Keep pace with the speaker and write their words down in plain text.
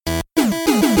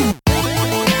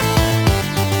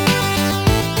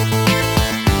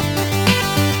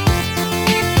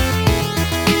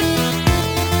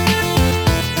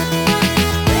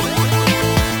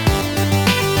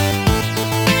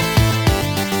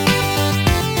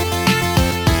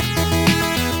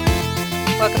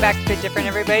back to Bit Different,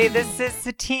 everybody. This is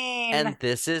Satine. And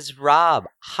this is Rob.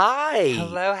 Hi.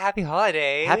 Hello, happy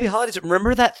holidays. Happy holidays.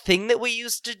 Remember that thing that we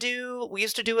used to do? We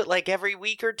used to do it like every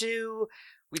week or two.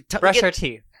 Brush our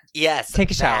teeth. Yes.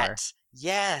 Take a shower.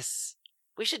 Yes.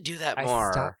 We should do that more.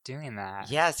 I stopped doing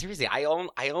that. Yeah, seriously. I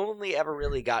only ever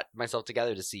really got myself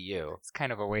together to see you. It's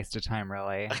kind of a waste of time,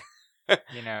 really.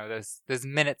 You know, those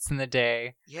minutes in the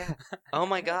day. Yeah. Oh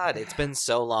my God. It's been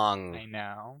so long. I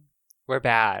know. We're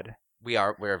bad.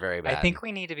 We're very bad. I think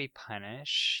we need to be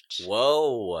punished.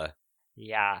 Whoa.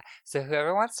 Yeah. So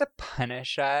whoever wants to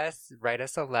punish us, write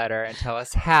us a letter and tell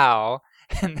us how,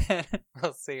 and then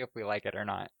we'll see if we like it or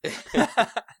not.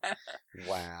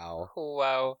 Wow.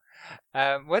 Whoa.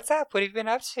 What's up? What have you been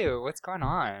up to? What's going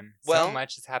on? Well, so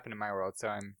much has happened in my world, so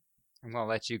I'm gonna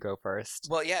let you go first.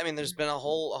 Well, yeah, I mean, there's been a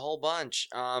whole bunch.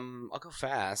 I'll go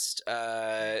fast.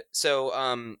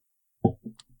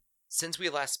 Since we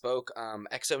last spoke,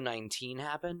 XO19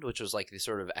 happened, which was like the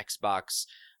sort of Xbox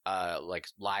like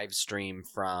live stream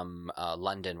from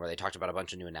London where they talked about a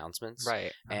bunch of new announcements.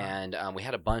 Right. And we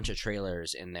had a bunch of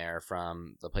trailers in there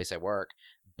from the place I work.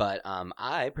 But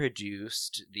I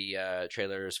produced the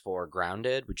trailers for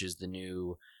Grounded, which is the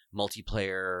new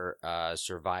multiplayer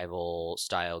survival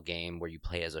style game where you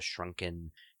play as a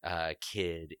shrunken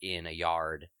kid in a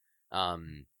yard.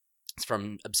 It's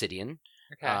from Obsidian.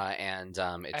 Okay. It's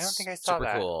I don't think I saw super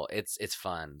that. cool. It's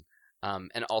fun.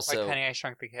 And also, like Honey, I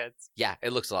Shrunk the Kids. yeah,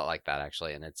 it looks a lot like that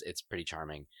actually, and it's pretty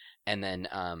charming. And then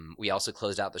we also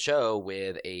closed out the show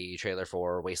with a trailer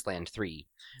for Wasteland 3,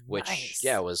 which Nice.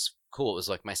 was cool. It was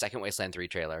like my second Wasteland 3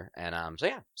 trailer, and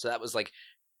so that was like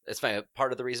it's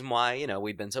part of the reason why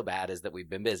we've been so bad is that we've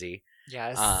been busy.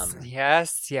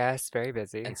 Yes. Yes, very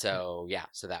busy. And so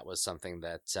so that was something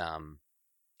that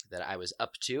that I was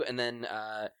up to, and then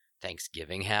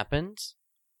Thanksgiving happened.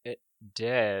 It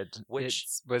did. Which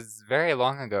it was very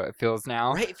long ago, it feels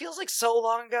now. Right, it feels like so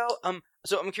long ago.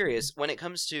 So I'm curious, when it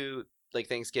comes to like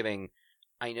Thanksgiving,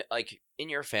 I know, like in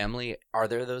your family, are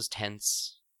there those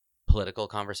tense political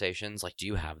conversations? Like, do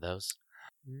you have those?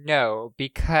 No,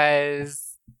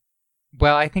 because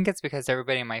well, I think it's because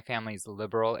everybody in my family is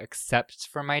liberal except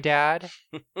for my dad.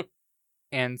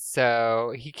 And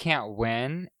so he can't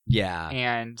win. Yeah.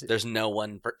 And there's no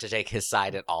one to take his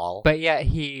side at all. But yet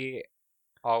he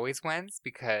always wins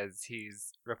because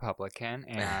he's Republican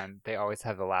and they always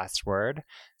have the last word.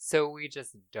 So we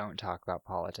just don't talk about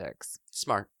politics.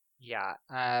 Smart. Yeah.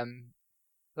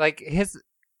 Like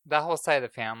the whole side of the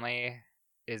family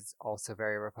is also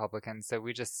very Republican, so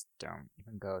we just don't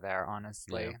even go there,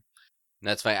 honestly. Yeah.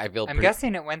 That's fine. I'm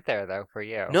guessing it went there though for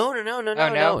you. No.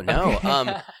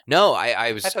 Okay. No.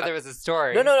 I was. I thought there was a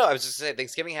story. No. I was just saying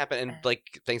Thanksgiving happened, and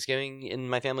like Thanksgiving in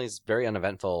my family is very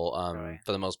uneventful. Really?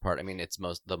 For the most part. I mean, it's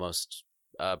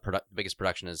the biggest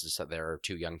production is just that there are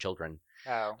 2 young children.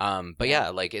 Oh. But yeah,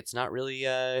 like it's not really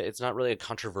a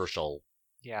controversial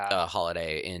yeah.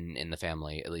 holiday in the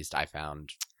family. At least I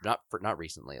found not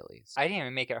recently, at least. I didn't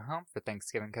even make it home for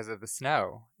Thanksgiving because of the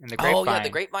snow in the grapevine. Oh yeah,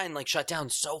 the grapevine like shut down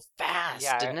so fast,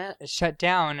 didn't it? It shut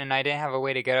down, and I didn't have a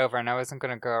way to get over, and I wasn't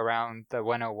going to go around the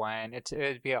 101. It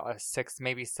would be a 6,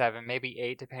 maybe 7, maybe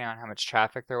 8, depending on how much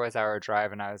traffic there was, hour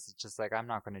drive, and I was just like, I'm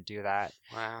not going to do that.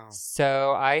 Wow.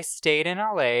 So I stayed in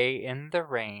LA in the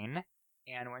rain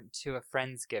and went to a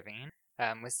Friendsgiving.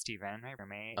 With Steven, my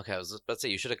roommate. Okay, I was about to say,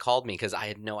 you should have called me because I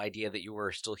had no idea that you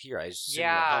were still here. I just assumed you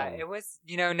were Yeah, home. it was,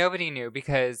 nobody knew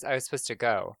because I was supposed to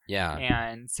go. Yeah.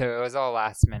 And so it was all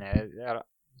last minute.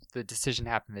 The decision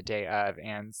happened the day of,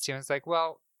 and Steven's like,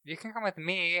 well, you can come with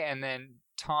me. And then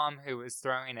Tom, who was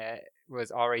throwing it, was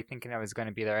already thinking I was going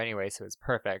to be there anyway, so it was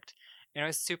perfect. And it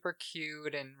was super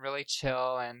cute and really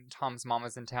chill, and Tom's mom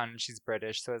was in town, and she's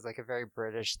British, so it was like a very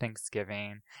British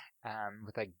Thanksgiving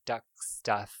with like duck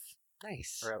stuff.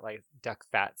 Nice. Or like duck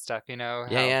fat stuff,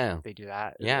 how they do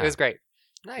that. Yeah. It was great.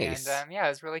 Nice. And it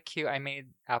was really cute. I made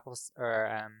apple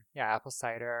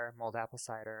cider, mulled apple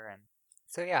cider, and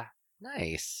so yeah.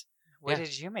 Nice. What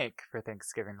did you make for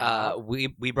Thanksgiving?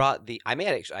 We brought I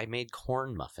made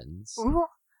corn muffins. Ooh.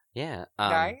 Yeah.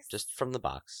 Nice. Just from the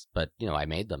box, but I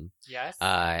made them. Yes.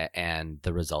 And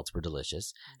the results were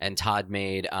delicious. And Todd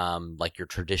made like your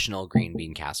traditional green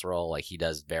bean casserole, like he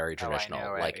does very traditional, I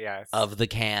know like yes. of the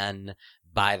can,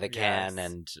 by the can, Yes.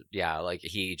 and like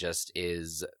he just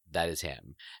that is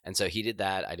him. And so he did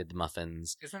that. I did the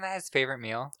muffins. Isn't that his favorite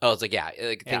meal? Oh, it's like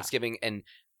Thanksgiving, and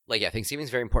like Thanksgiving is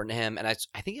very important to him, and I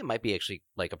think it might be actually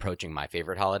like approaching my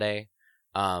favorite holiday.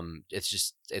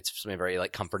 It's something very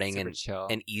like comforting Super and chill.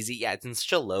 and easy. Yeah, it's in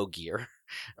such a low gear,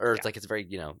 or it's like it's a very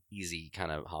easy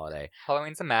kind of holiday.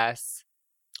 Halloween's a mess.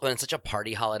 when it's such a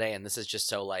party holiday, and this is just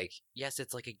so like, yes,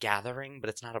 it's like a gathering, but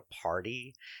it's not a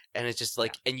party, and it's just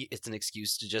like, it's an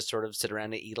excuse to just sort of sit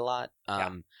around and eat a lot.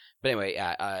 But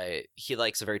anyway, he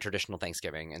likes a very traditional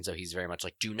Thanksgiving, and so he's very much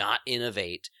like, do not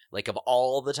innovate. Like, of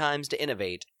all the times to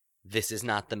innovate, this is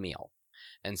not the meal.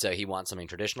 And so he wants something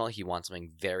traditional. He wants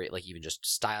something very, like, even just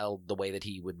styled the way that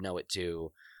he would know it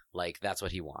to. Like, that's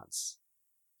what he wants.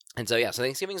 And so, yeah, so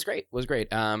Thanksgiving was great.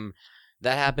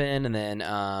 That happened, and then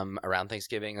around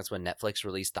Thanksgiving, that's when Netflix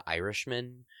released The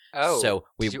Irishman. Oh, so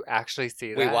did you actually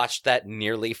see that? We watched that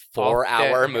nearly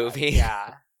 4-hour movie.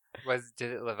 Yeah.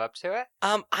 Did it live up to it?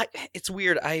 It's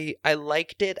weird. I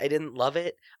liked it. I didn't love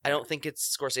it. I don't think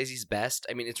it's Scorsese's best.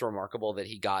 I mean, it's remarkable that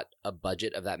he got a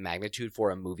budget of that magnitude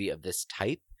for a movie of this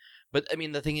type. But, I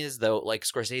mean, the thing is, though, like,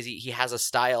 Scorsese, he has a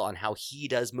style on how he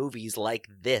does movies like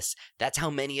this. That's how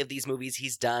many of these movies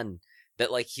he's done. That,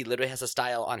 like, he literally has a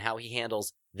style on how he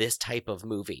handles this type of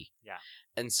movie. Yeah.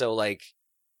 And so, like,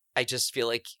 I just feel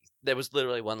like there was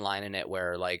literally one line in it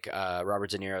where, like, Robert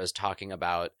De Niro is talking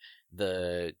about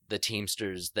the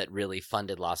Teamsters that really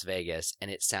funded Las Vegas, and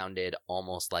it sounded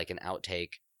almost like an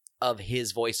outtake of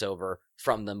his voiceover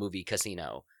from the movie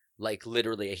Casino. Like,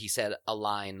 literally, he said a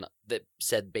line that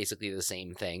said basically the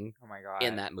same thing. Oh my God.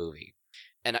 In that movie.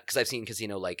 And because I've seen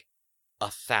Casino, like,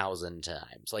 1,000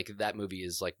 times. Like, that movie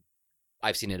is, like,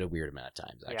 I've seen it a weird amount of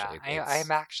times, actually. Yeah, I've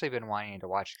actually been wanting to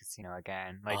watch Casino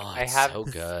again. Like, I it's have so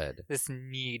good. this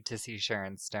need to see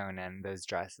Sharon Stone in those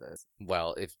dresses.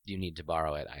 Well, if you need to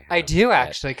borrow it, I do,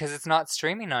 actually, because it's not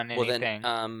streaming on anything.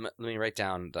 Well, then, let me write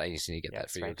down. I just need to get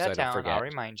that for you, write so that I down. don't forget. I'll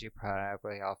remind you.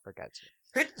 Probably I'll forget to.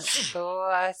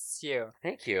 Bless you.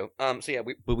 Thank you. So yeah,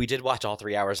 we did watch all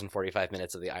 3 hours and 45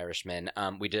 minutes of The Irishman.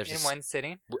 We did in one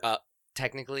sitting.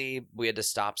 Technically, we had to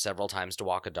stop several times to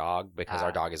walk a dog because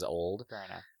our dog is old. Fair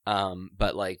enough.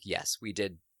 But like, yes, we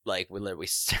did. Like, we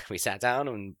sat down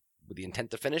and with the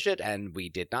intent to finish it, and we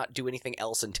did not do anything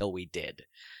else until we did.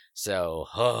 So,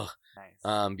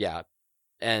 nice. Yeah,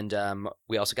 and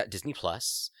we also got Disney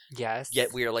Plus. Yes.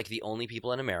 Yet we are like the only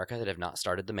people in America that have not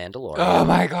started The Mandalorian. Oh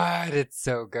my God, it's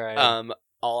so good.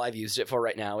 All I've used it for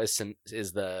right now is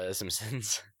The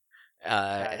Simpsons.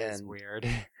 That is weird.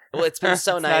 Well, it's been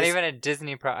so it's nice. Not even a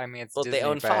Disney I mean, it's Disney. They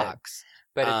own Fox.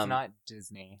 But it's not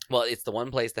Disney. Well, it's the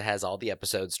one place that has all the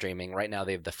episodes streaming. Right now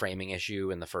they have the framing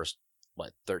issue in the first,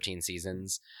 13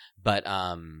 seasons. But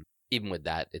even with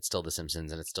that, it's still The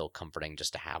Simpsons, and it's still comforting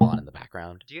just to have on in the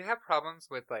background. Do you have problems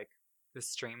with, like, the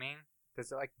streaming?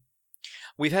 Does it, like...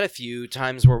 We've had a few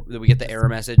times where we get the error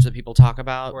message that people talk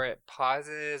about. Where it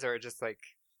pauses, or it just, like...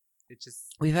 It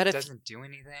just doesn't do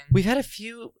anything. We've had a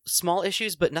few small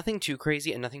issues, but nothing too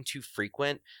crazy and nothing too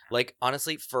frequent. Like,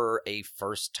 honestly, for a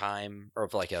first time, or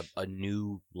for like a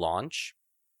new launch,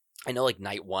 I know like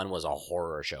night one was a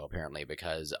horror show apparently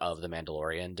because of the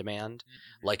Mandalorian demand.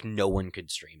 Mm-hmm. Like, no one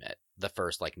could stream it the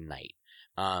first like night.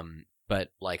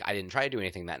 But like, I didn't try to do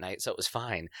anything that night, so it was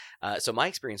fine. So my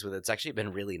experience with it's actually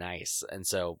been really nice, and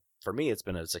so for me, it's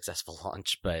been a successful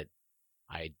launch. But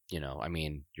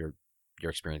your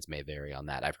experience may vary on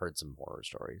that. I've heard some horror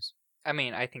stories. I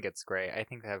mean, I think it's great. I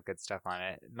think they have good stuff on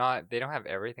it. They don't have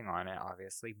everything on it,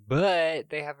 obviously, but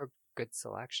they have a good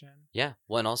selection. Yeah.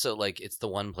 Well, and also, like, it's the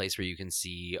one place where you can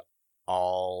see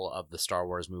all of the Star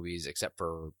Wars movies except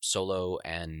for Solo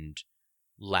and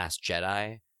Last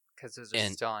Jedi. Because those are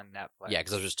still on Netflix. Yeah,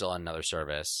 because those are still on another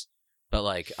service. But,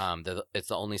 like, it's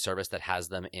the only service that has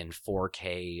them in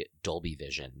 4K Dolby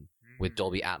Vision with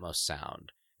Dolby Atmos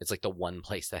sound. It's like the one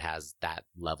place that has that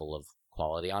level of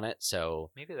quality on it. So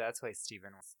maybe that's why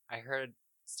Steven I heard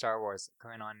Star Wars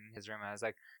going on in his room, and I was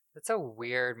like, that's a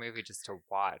weird movie just to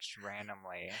watch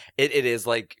randomly. It is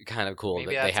like kind of cool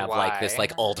maybe that they have why. Like this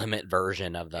like ultimate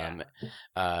version of them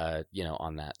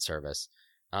on that service.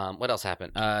 What else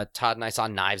happened? Todd and I saw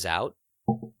Knives Out.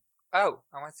 Oh,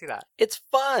 I want to see that. It's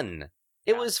fun.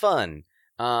 It was fun.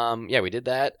 We did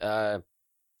that.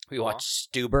 We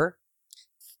watched Stuber.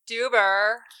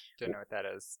 Don't know what that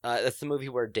is. That's the movie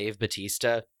where Dave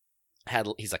Bautista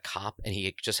he's a cop and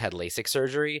he just had LASIK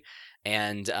surgery,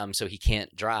 and so he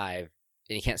can't drive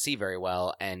and he can't see very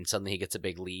well, and suddenly he gets a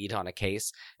big lead on a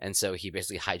case, and so he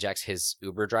basically hijacks his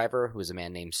Uber driver, who is a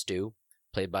man named Stu,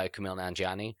 played by Kumail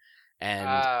Nanjiani,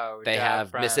 and they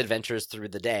have misadventures through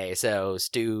the day. So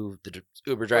Stu, the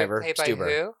Uber driver, played by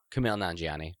who? Kumail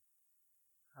Nanjiani.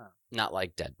 Huh. Not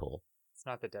like Deadpool. It's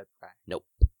not the dead guy. Nope.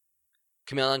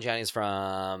 Kumail Nanjiani is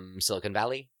from Silicon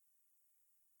Valley.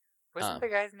 Wasn't the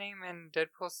guy's name in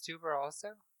Deadpool Stuber also?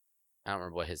 I don't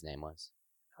remember what his name was.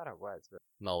 I thought it was, but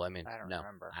no, I mean, I don't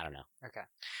remember. I don't know.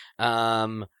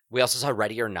 Okay. We also saw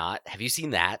Ready or Not. Have you seen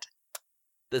that?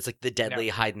 It's like the deadly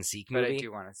hide and seek movie. But I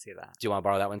do want to see that. Do you want to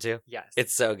borrow that one too? Yes.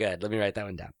 It's so good. Let me write that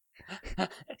one down.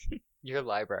 Your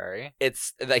library.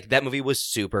 It's like that movie was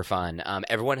super fun.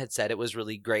 Everyone had said it was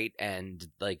really great, and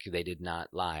like they did not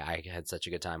lie. I had such a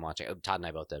good time watching it. Todd and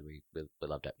I both did. We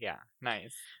loved it. Yeah,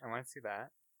 nice. I want to see that.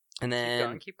 And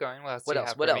then Keep going. What else? What do you else?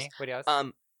 have What for else? me? What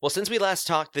else? Well, since we last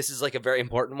talked, this is like a very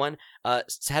important one.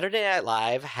 Saturday Night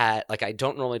Live had, like, I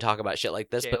don't normally talk about shit like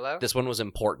this, J-Lo? but this one was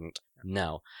important.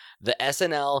 No, the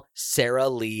SNL Sarah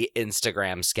Lee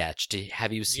Instagram sketch.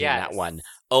 Have you seen that one?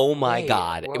 Oh my Wait,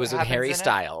 God, what it was with happens Harry in it?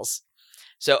 Styles.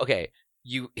 So okay,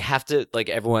 you have to, like,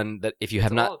 everyone that if you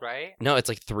have It's not, old, right? no, it's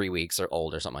like 3 weeks or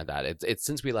old or something like that. It's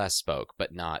since we last spoke,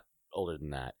 but not older than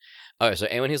that. Okay, so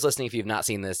anyone who's listening, if you've not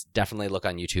seen this, definitely look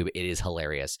on YouTube. It is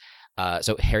hilarious.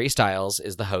 So Harry Styles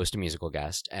is the host and musical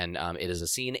guest, and it is a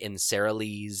scene in Sarah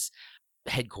Lee's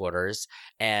headquarters,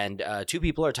 and two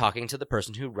people are talking to the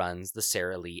person who runs the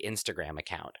Sarah Lee Instagram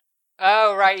account.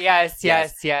 Oh, right. Yes.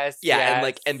 Yes.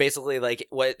 Yeah, and basically, like,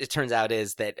 what it turns out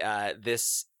is that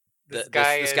this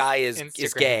guy is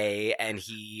Instagram. gay, and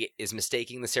he is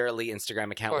mistaking the Sarah Lee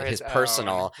Instagram account For with his his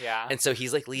personal. own, yeah. And so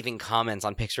he's like leaving comments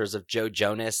on pictures of Joe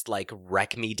Jonas, like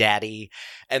 "wreck me, daddy,"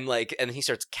 and he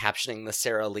starts captioning the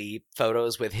Sarah Lee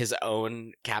photos with his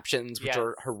own captions, which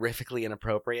are horrifically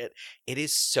inappropriate. It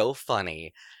is so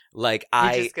funny. Like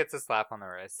He just gets a slap on the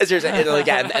wrist. Seriously,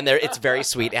 and it's very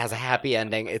sweet. It has a happy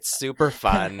ending. It's super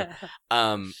fun.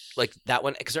 Like that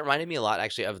one, because it reminded me a lot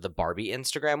actually of the Barbie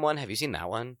Instagram one. Have you seen that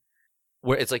one?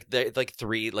 Where it's like they're like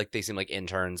three, like they seem like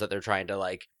interns that they're trying to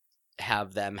like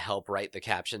have them help write the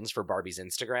captions for Barbie's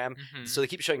Instagram. Mhm. So they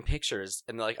keep showing pictures,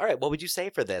 and they're like, "All right, what would you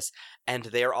say for this?" And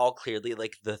they're all clearly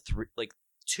like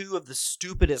two of the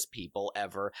stupidest people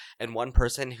ever, and one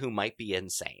person who might be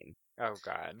insane. Oh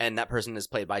God. And that person is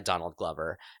played by Donald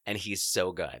Glover, and he's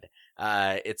so good.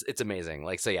 It's amazing.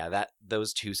 Like, so yeah,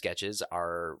 those two sketches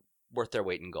are worth their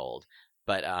weight in gold.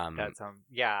 But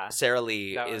yeah. Sarah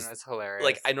Lee That is one was hilarious.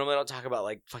 like, I normally don't talk about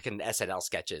like fucking SNL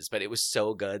sketches, but it was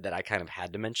so good that I kind of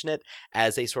had to mention it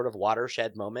as a sort of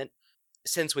watershed moment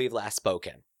since we've last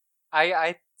spoken.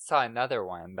 I saw another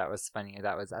one that was funny.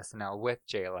 That was SNL with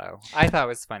J-Lo. I thought it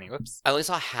was funny. Whoops. I only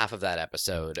saw half of that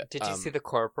episode. Did you see the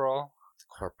Corporal?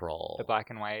 Corporal? The black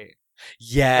and white.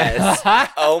 Yes.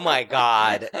 Oh my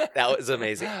God, that was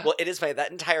amazing. Well, it is funny,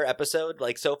 that entire episode,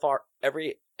 like so far,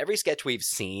 every sketch we've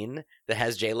seen that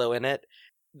has J-Lo in it,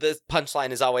 the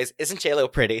punchline is always, "Isn't J-Lo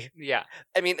pretty?" Yeah.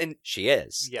 I mean, and she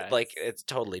is. Yes. Like, it's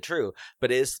totally true,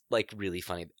 but it is like really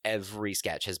funny. Every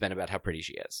sketch has been about how pretty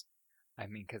she is. I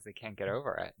mean, because they can't get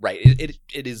over it. Right.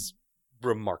 It is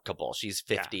remarkable. She's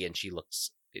 50 and she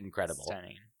looks incredible.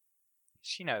 Stunning.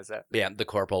 She knows it. Yeah, the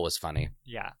Corporal was funny.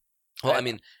 Yeah. Well, I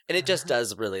mean, and it just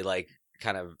does really like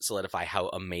kind of solidify how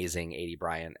amazing Aidy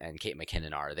Bryant and Kate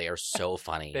McKinnon are. They are so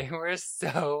funny. They were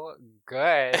so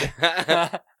good.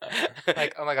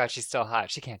 Like, oh my God, she's still hot.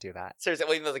 She can't do that.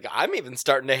 Seriously, well, like, I'm even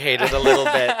starting to hate it a little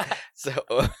bit. So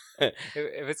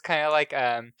it was kind of like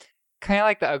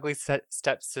the ugly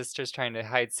stepsisters trying to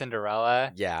hide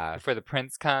Cinderella. Yeah. Before the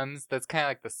prince comes. That's kind of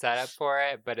like the setup for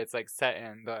it, but it's like set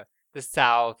in the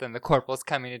South, and the Corporal's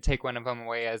coming to take one of them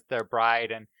away as their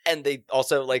bride, and they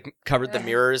also like covered the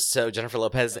mirrors, so Jennifer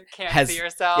Lopez can't see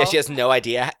herself. Yeah, she has no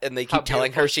idea, and they How keep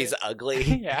telling her beautiful she's she is. ugly.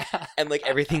 Yeah. And like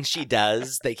everything she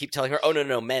does, they keep telling her, "Oh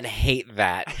no, men hate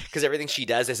that," because everything she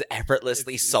does is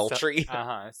effortlessly sultry.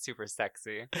 Super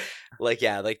sexy. Like,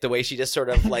 yeah, like the way she just sort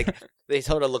of like they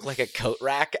sort of look like a coat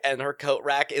rack, and her coat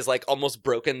rack is like almost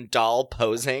broken doll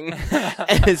posing,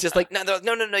 and it's just like no,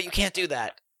 you can't do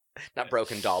that. Not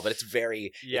broken doll, but it's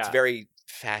very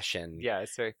fashion. Yeah,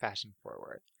 it's very fashion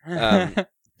forward. That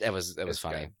was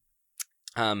funny.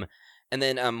 Good. And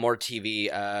then more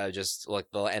TV, just like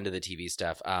the end of the TV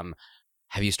stuff.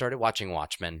 Have you started watching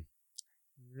Watchmen?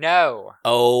 No.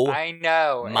 Oh, I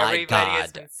know. My Everybody God.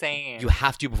 has been saying. You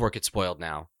have to before it gets spoiled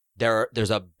now.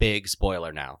 There's a big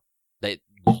spoiler now that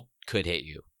could hit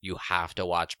you. You have to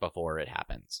watch before it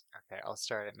happens. Okay, I'll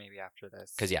start it maybe after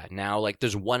this. Because yeah, now like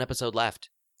there's one episode left.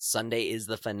 Sunday is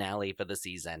the finale for the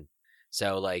season.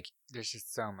 So like there's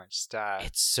just so much stuff.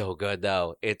 It's so good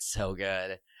though. It's so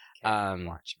good. Watchmen.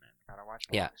 Gotta watch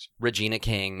Watchmen. Yeah. Regina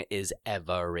King is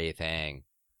everything.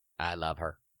 I love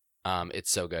her. It's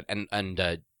so good.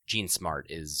 And Jean Smart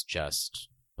is just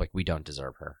like, we don't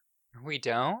deserve her. We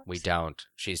don't? We don't.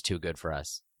 She's too good for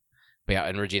us. But yeah,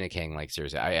 and Regina King, like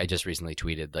seriously, I just recently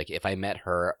tweeted, like, if I met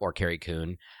her or Carrie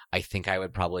Coon, I think I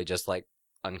would probably just like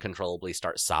uncontrollably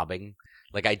start sobbing.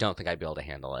 Like, I don't think I'd be able to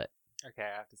handle it. Okay,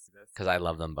 I have to see this. Because I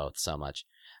love them both so much.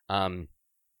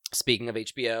 Speaking of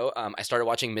HBO, I started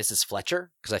watching Mrs.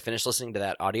 Fletcher because I finished listening to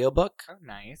that audiobook. Oh,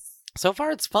 nice. So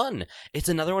far, it's fun. It's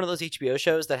another one of those HBO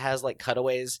shows that has like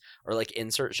cutaways or like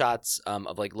insert shots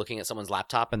of like looking at someone's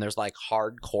laptop, and there's like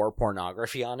hardcore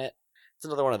pornography on it. It's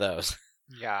another one of those.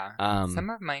 Yeah. Some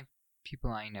of my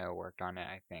people I know worked on it,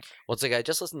 I think. Well, it's like I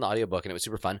just listened to the audiobook and it was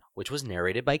super fun, which was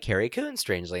narrated by Carrie Coon,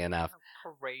 strangely enough.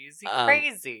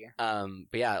 Crazy. But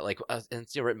yeah, like and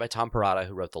it's written by Tom Perrotta,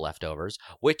 who wrote The Leftovers,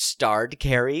 which starred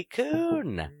Carrie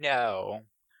Coon. No.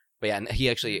 But yeah, and he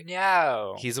actually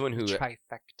he's the one who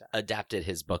trifecta adapted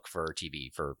his book for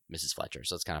TV for Mrs. Fletcher,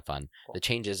 so it's kind of fun. Cool. The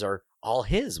changes are all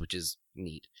his, which is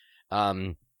neat.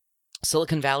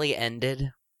 Silicon Valley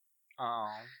ended. Oh.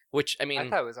 Which, I mean, I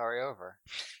thought it was already over.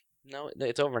 No,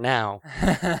 it's over now.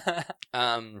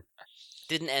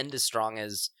 Didn't end as strong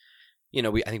as,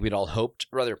 I think we'd all hoped.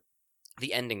 Rather,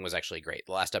 the ending was actually great.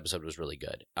 The last episode was really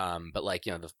good. But like,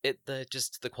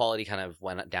 the quality kind of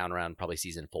went down around probably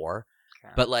season 4.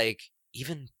 Okay. But like,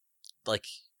 even like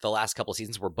the last couple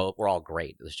seasons were all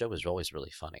great. The show was always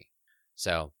really funny.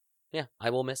 So yeah,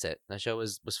 I will miss it. That show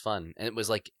was fun, and it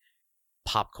was like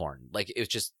popcorn. Like, it was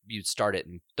just, you'd start it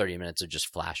and 30 minutes would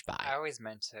just flash by. I always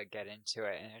meant to get into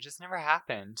it, and it just never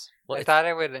happened. Well, I thought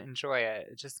I would enjoy it.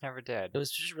 It just never did. It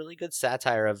was just really good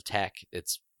satire of tech. It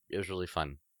was really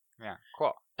fun. Yeah,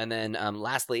 cool. And then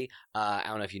lastly, I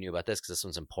don't know if you knew about this because this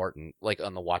one's important, like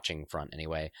on the watching front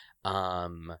anyway.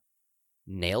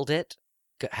 Nailed It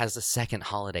has the second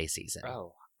holiday season.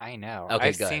 Oh, I know. Okay,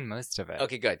 I've seen most of it.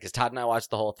 Okay, good, because Todd and I watched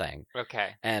the whole thing.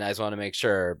 Okay. And I just want to make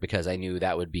sure because I knew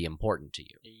that would be important to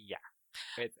you. Yeah,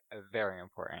 it's very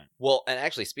important. Well, and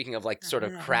actually, speaking of like sort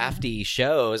of crafty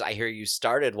shows, I hear you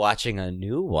started watching a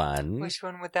new one. Which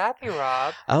one would that be,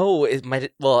 Rob? Oh,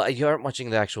 well, you aren't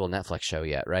watching the actual Netflix show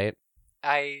yet, right?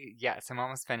 Yes, I'm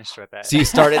almost finished with it. So you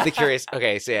started the Curious...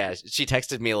 Okay, so yeah, she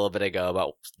texted me a little bit ago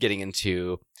about getting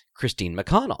into Christine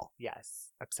McConnell. Yes,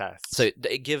 obsessed. So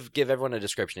give everyone a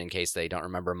description in case they don't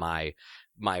remember my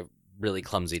really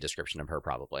clumsy description of her,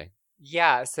 probably.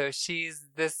 Yeah, so she's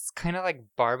this kind of like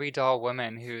Barbie doll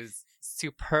woman who's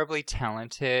superbly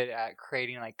talented at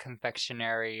creating like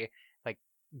confectionery, like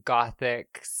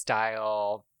gothic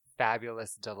style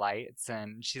fabulous delights,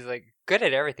 and she's like good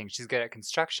at everything. She's good at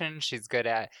construction, she's good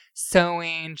at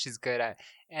sewing,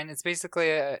 and it's basically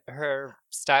her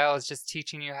style is just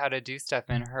teaching you how to do stuff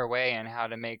in her way and how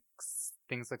to make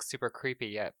things look super creepy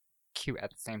yet cute at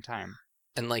the same time.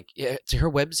 And like, yeah, her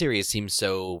web series seems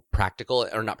so practical,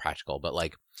 or not practical, but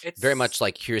like it's very much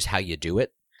like, here's how you do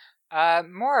it.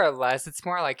 More or less, it's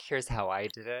more like, here's how I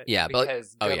did it. Yeah,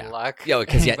 because but good luck. Yeah,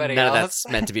 because none of that's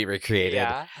meant to be recreated.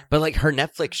 Yeah. But like, her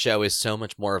Netflix show is so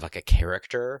much more of like a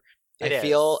character. I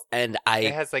feel, and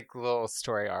it has like little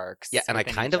story arcs. Yeah, and I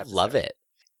kind of love it.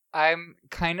 I'm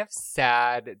kind of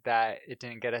sad that it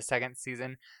didn't get a second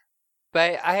season,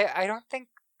 but I don't think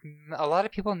a lot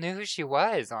of people knew who she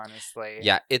was, honestly.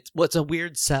 Yeah, it's a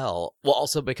weird sell. Well,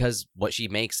 also because what she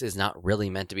makes is not really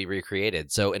meant to be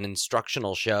recreated. So an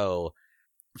instructional show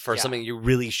for something you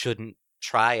really shouldn't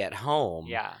try at home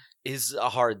is a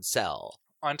hard sell.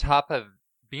 On top of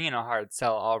being a hard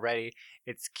sell already,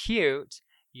 it's cute.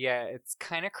 Yeah, it's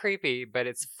kind of creepy, but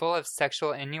it's full of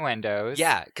sexual innuendos.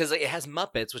 Yeah, because like, it has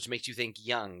Muppets, which makes you think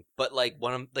young, but like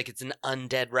it's an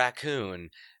undead raccoon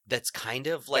that's kind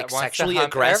of like sexually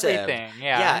aggressive. Everything,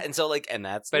 yeah, and so like, and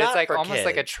that's but not it's like for almost kids.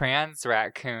 like a trans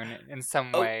raccoon in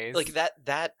some ways. Like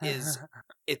that is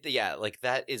it. Yeah, like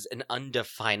that is an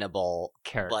undefinable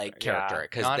character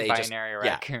because they just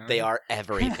raccoon. They are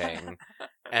everything,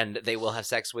 and they will have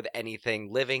sex with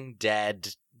anything, living,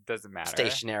 dead. Doesn't matter.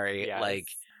 Stationary,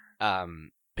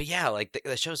 but yeah, like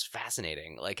the show's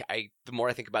fascinating. Like the more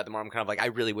I think about it, the more I'm kind of like, I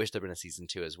really wish there'd been a season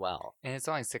 2 as well. And it's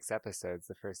only 6 episodes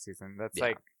the first season. That's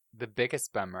like the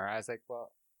biggest bummer. I was like,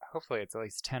 well, hopefully it's at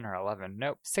least 10 or 11.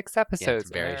 Nope, 6 episodes. Yeah, it's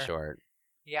very short.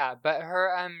 Yeah, but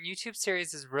her YouTube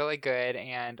series is really good,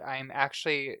 and I'm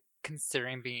actually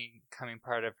considering becoming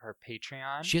part of her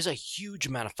Patreon. She has a huge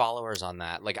amount of followers on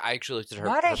that. Like, I actually looked at her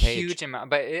Not her a page. huge amount,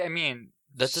 but I mean,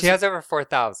 she has over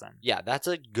 4,000. Yeah, that's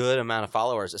a good amount of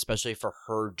followers, especially for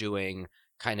her doing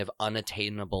kind of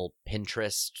unattainable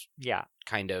Pinterest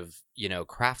kind of,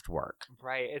 craft work.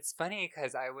 Right. It's funny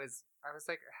because I was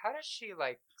like, how does she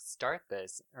like start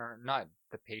this? Or not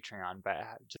the Patreon, but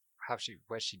just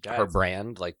what she does. Her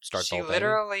brand, like, starts the whole thing. She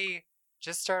literally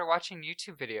just started watching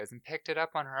YouTube videos and picked it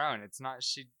up on her own. It's not,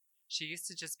 she used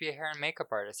to just be a hair and makeup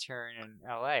artist here in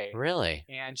LA. Really?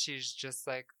 And she's just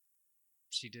like,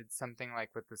 she did something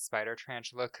like with the spider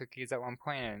tarantula cookies at one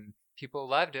point, and people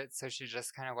loved it, so she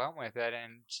just kind of went with it,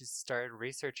 and she started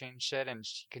researching shit, and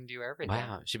she can do everything.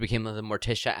 Wow, she became the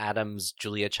Morticia Addams,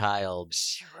 Julia Child.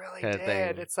 She really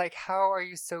did. It's like, how are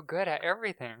you so good at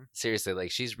everything? Seriously,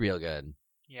 like, she's real good.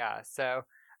 Yeah, so,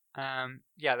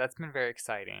 yeah, that's been very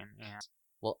exciting. And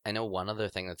Well, I know one other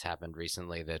thing that's happened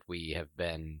recently that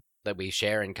we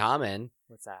share in common.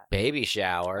 what's that? Baby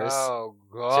showers. Oh,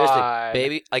 Seriously, God.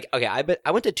 baby. Like, okay,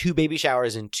 I went to 2 baby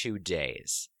showers in 2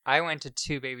 days. I went to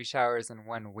 2 baby showers in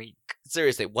 1 week.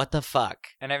 Seriously, what the fuck?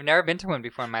 And I've never been to one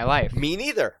before in my life. Me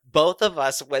neither. Both of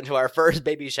us went to our first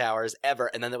baby showers ever,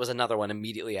 and then there was another one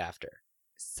immediately after.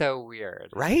 So weird.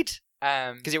 Right?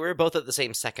 Um, Because we were both at the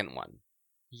same second one.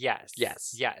 yes.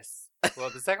 Yes. Yes.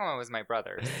 Well, the second one was my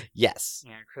brother's Yes.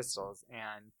 and Crystal's,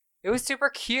 and it was super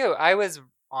cute. I was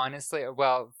honestly,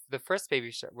 well, the first baby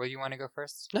shower. Well, you want to go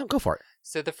first? No, go for it.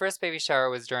 So the first baby shower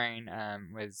was during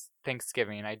was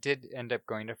Thanksgiving. I did end up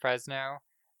going to Fresno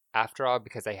after all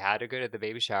because I had to go to the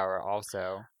baby shower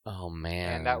also, Oh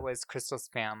man. and that was Crystal's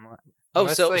family. Oh,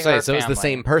 mostly so her it was the family.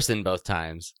 same person both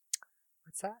times.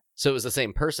 What's that? So it was the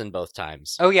same person both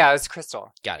times. Oh yeah, it was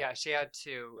Crystal. Got it. Yeah, she had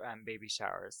 2 baby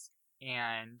showers,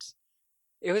 and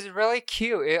it was really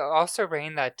cute. It also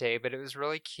rained that day, but it was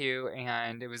really cute,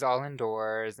 and it was all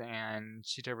indoors, and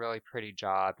she did a really pretty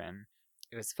job, and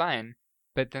it was fun.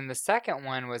 But then the second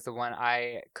one was the one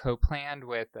I co-planned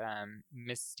with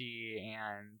Misty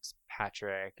and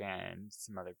Patrick and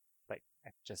some other, like,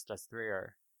 just us 3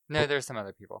 or... No, there's some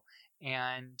other people.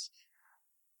 And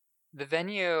the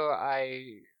venue,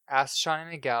 I asked Sean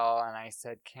and Miguel, and I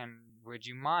said, would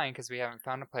you mind, because we haven't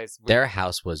found a place. Their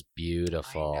house was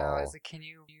beautiful. I know. I was like,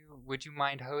 would you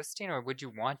mind hosting, or would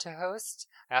you want to host?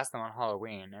 I asked them on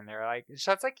Halloween, and they're like,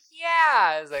 Sean's like,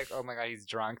 yeah. I was like, oh my God, he's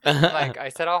drunk. Like, I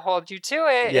said, I'll hold you to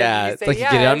it. Yeah, and it's like you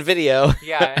get it on video.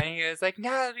 Yeah, and he was like,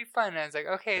 no, that'd be fun. And I was like,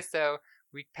 okay, so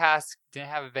week passed, didn't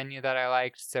have a venue that I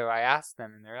liked, so I asked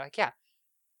them, and they're like, yeah,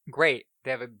 great.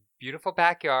 They have a beautiful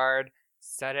backyard,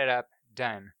 set it up,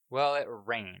 done. Well, it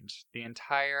rained the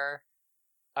entire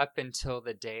up until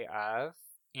the day of,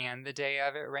 and the day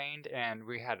of it rained, and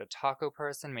we had a taco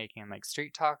person making like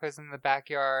street tacos in the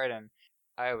backyard, and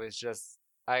I was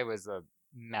a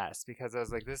mess because I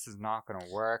was like, this is not going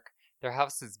to work. Their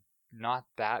house is not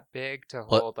that big to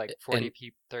hold like 40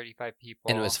 people, 35 people.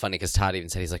 And it was funny because Todd even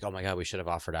said, he's like, oh my God, we should have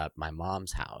offered up my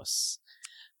mom's house.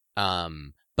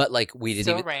 But like we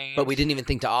didn't even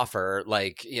think to offer,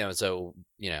 like, so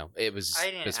it was.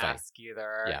 I didn't fine. ask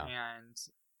either. Yeah. And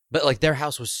but like their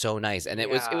house was so nice, and it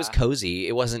was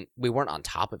cozy. We weren't on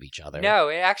top of each other. No,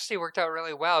 it actually worked out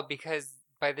really well because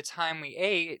by the time we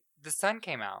ate, the sun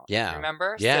came out. Yeah.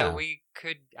 Remember? Yeah. So we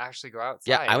could actually go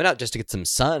outside. Yeah, I went out just to get some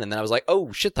sun, and then I was like,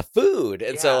 oh shit, the food.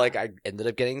 And so like I ended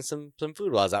up getting some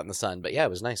food while I was out in the sun. But yeah, it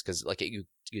was nice because like you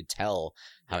could tell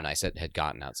how nice it had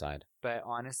gotten outside. But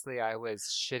honestly, I was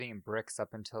shitting bricks up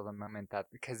until the moment that,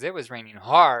 because it was raining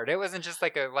hard. It wasn't just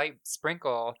like a light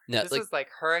sprinkle. No, this was like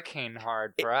hurricane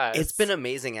hard for us. It's been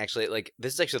amazing, actually. Like,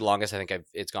 this is actually the longest I think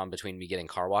it's gone between me getting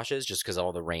car washes, just because of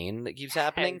all the rain that keeps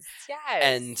happening. Yes.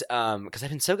 And because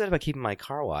I've been so good about keeping my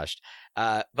car washed.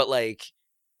 But like,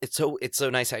 it's so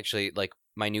nice, actually. Like,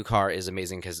 my new car is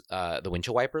amazing because the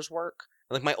windshield wipers work.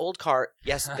 Like, my old car,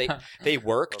 yes, they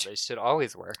worked. Well, they should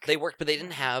always work. They worked, but they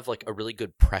didn't have like a really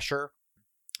good pressure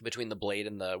between the blade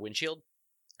and the windshield.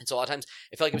 And so a lot of times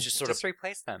I feel like it was just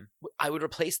replace them. I would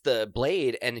replace the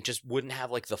blade and it just wouldn't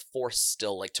have like the force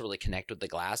still like to really connect with the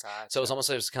glass. Gotcha. So it was almost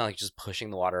like just kind of like just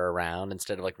pushing the water around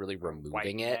instead of like really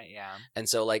removing it. Yeah. And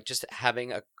so like just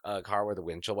having a car where the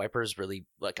windshield wipers really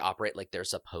like operate like they're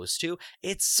supposed to,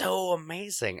 it's so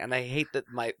amazing. And I hate that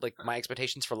my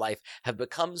expectations for life have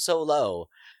become so low,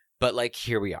 but like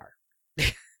here we are.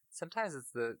 Sometimes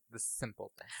it's the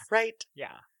simple things. Right?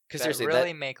 Yeah. Because seriously,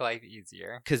 really make life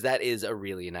easier. Because that is a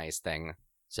really nice thing.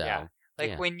 So yeah,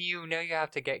 like when you know you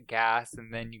have to get gas,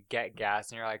 and then you get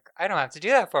gas, and you're like, I don't have to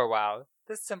do that for a while.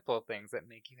 The simple things that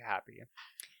make you happy.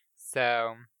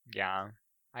 So yeah,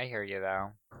 I hear you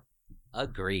though.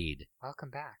 Agreed.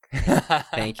 Welcome back.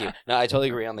 Thank you. No, I totally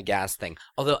agree on the gas thing.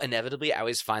 Although inevitably, I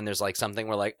always find there's like something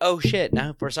where like, oh shit,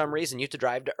 now for some reason you have to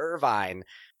drive to Irvine,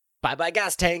 bye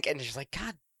gas tank, and you're just like,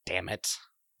 God damn it.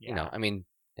 Yeah. I mean,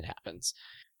 it happens.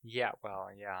 Yeah, well,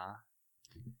 yeah.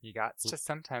 You got to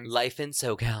sometimes... Life in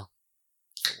SoCal.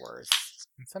 The worst.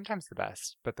 And sometimes the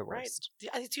best, but the worst.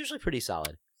 Right. It's usually pretty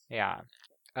solid. Yeah.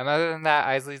 Other than that,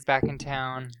 Isley's back in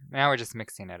town. Now we're just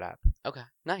mixing it up. Okay,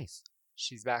 nice.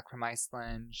 She's back from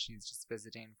Iceland. She's just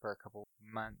visiting for a couple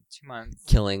months, 2 months.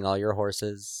 Killing all your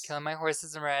horses. Killing my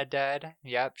horses in Red Dead.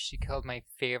 Yep, she killed my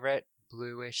favorite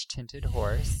bluish tinted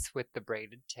horse with the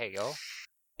braided tail.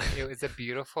 It was a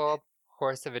beautiful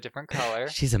horse of a different color.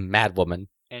 She's a mad woman.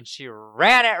 And she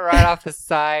ran it right off the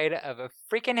side of a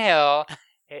freaking hill.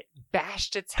 It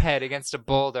bashed its head against a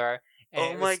boulder.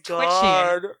 And it was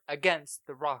twitching against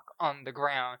the rock on the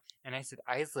ground. And I said,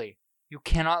 Isley, You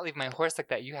cannot leave my horse like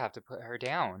that. You have to put her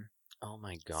down. Oh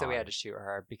my god. So we had to shoot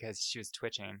her because she was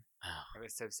twitching. It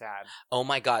was so sad. Oh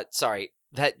my god, sorry.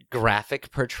 That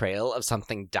graphic portrayal of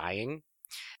something dying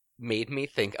made me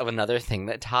think of another thing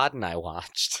that Todd and I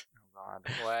watched. Oh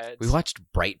god, what? We watched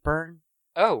Brightburn.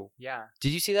 Oh, yeah.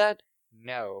 Did you see that?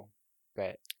 No,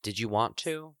 but Did you want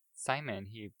to? Simon,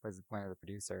 he was one of the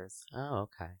producers. Oh,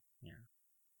 okay.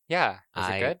 Yeah. Was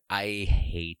it good? I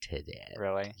hated it.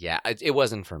 Really? Yeah, it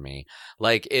wasn't for me.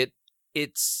 Like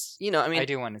it's I mean, I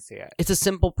do want to see it. it's a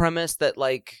simple premise that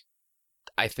like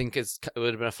I think it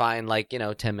would have been a fine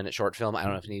 10-minute short film. I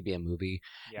don't know if it need to be a movie.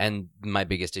 Yeah. And my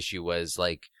biggest issue was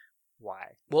like, why?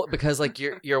 well, because like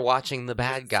you're watching the Was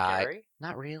bad it guy. scary?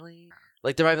 Not really.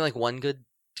 Like there might be like one good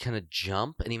kind of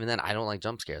jump, and even then I don't like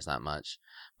jump scares that much.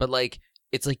 But like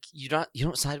it's like you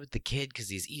don't side with the kid because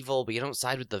he's evil, but you don't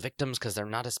side with the victims because they're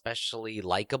not especially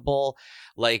likable.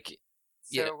 Like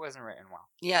So yeah. it wasn't written well.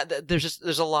 yeah,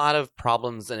 there's a lot of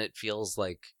problems, and it feels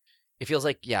like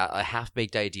a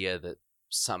half-baked idea that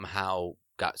somehow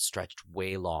got stretched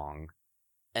way long,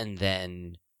 and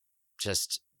then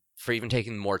just for even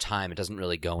taking more time, it doesn't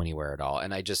really go anywhere at all.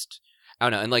 And I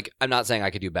don't know. And like I'm not saying I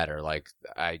could do better. Like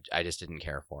I just didn't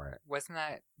care for it. Wasn't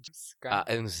that James Gunn? I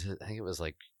think it was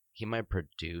like he might have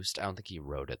produced. I don't think he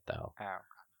wrote it though. Oh.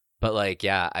 But like,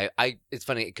 yeah, I it's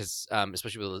funny because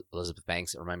especially with Elizabeth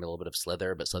Banks, it reminded me a little bit of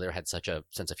Slither, but Slither had such a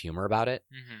sense of humor about it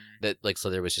Mm-hmm. that like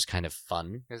Slither was just kind of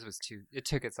fun. It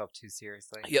took itself too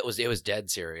seriously. Yeah, it was dead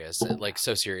serious, like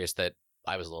so serious that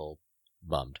I was a little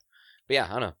bummed. But yeah,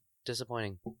 I don't know,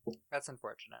 disappointing. That's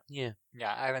unfortunate. Yeah,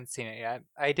 Yeah, I haven't seen it yet.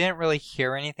 I didn't really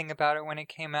hear anything about it when it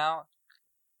came out,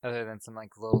 other than some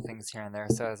like little things here and there.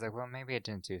 So I was like, well, maybe it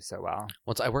didn't do so well.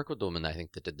 once I worked with the woman I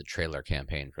think that did the trailer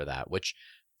campaign for that, which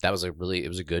it was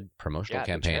a good promotional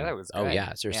campaign. The trailer was Oh good.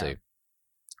 yeah, seriously. Yeah.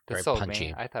 This Very sold punchy.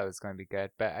 me. I thought it was going to be good,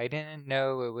 but I didn't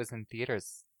know it was in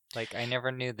theaters. Like I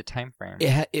never knew the time frame. It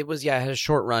had a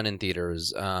short run in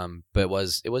theaters, but it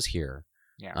was here.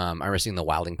 Yeah. I remember seeing the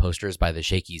Wilding posters by the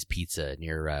Shakey's Pizza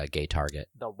near Gay Target.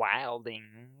 The Wilding.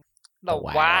 The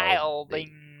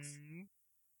Wilding.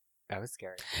 That was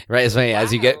scary. Right, it's funny.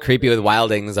 As you get creepy with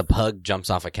Wilding. Wildings, a pug jumps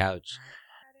off a couch.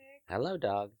 Hello,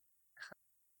 dog.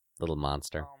 Little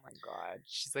monster. Oh my god.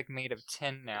 She's like made of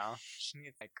tin now. She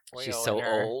needs like oil. She's so in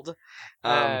her. old.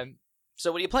 Um,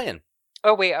 So what are you playing?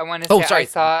 oh wait, I want to Oh, say sorry. I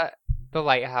saw The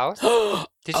Lighthouse. Did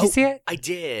Oh, you see it? I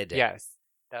did. Yes.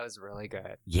 That was really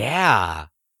good. Yeah.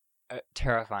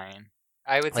 Terrifying.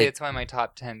 I would say Like- it's one of my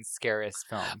top 10 scariest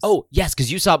films. Oh, yes,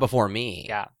 because you saw it before me.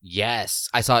 Yeah. Yes.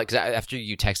 I saw it because after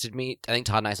you texted me, I think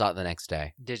Todd and I saw it the next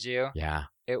day. Did you? Yeah.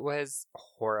 It was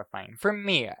horrifying. For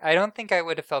me, I don't think I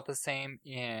would have felt the same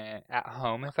at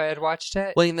home if I had watched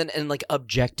it. Well, and like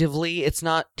objectively, it's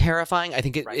not terrifying. I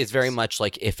think it is very Right. much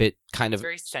like if it kind It's of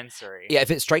very sensory. yeah,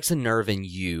 if it strikes a nerve in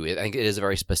you, I think it is a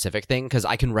very specific thing because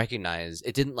I can recognize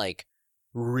it didn't like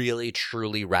really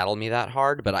truly rattle me that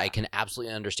hard, but I can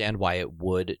absolutely understand why it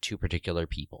would to particular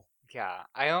people. Yeah.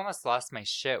 I almost lost my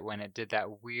shit when it did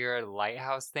that weird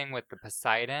lighthouse thing with the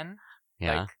Poseidon.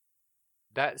 Yeah. Like,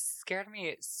 that scared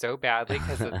me so badly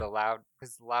because of the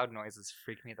loud noises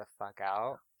freak me the fuck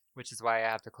out, which is why I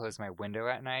have to close my window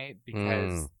at night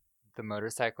because the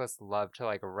motorcyclists love to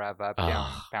like rev up down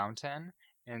Ugh. Fountain,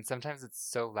 and sometimes it's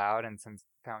so loud and some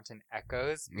Fountain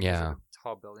echoes because Yeah. of the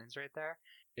tall buildings right there.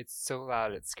 It's so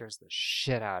loud it scares the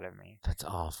shit out of me. That's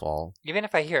awful. Even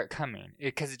if I hear it coming,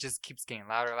 because it just keeps getting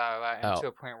louder, and Oh. to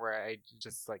a point where I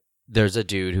just like There's a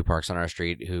dude who parks on our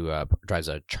street who drives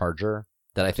a Charger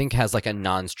that I think has like a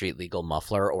non-street legal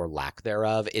muffler or lack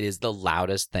thereof. It is the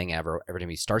loudest thing ever. Every time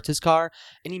he starts his car,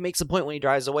 and he makes a point when he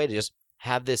drives away to just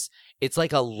have this. It's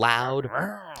like a loud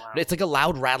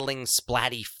rattling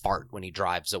splatty fart when he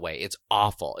drives away. It's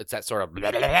awful. It's that sort of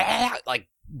like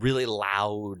really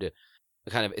loud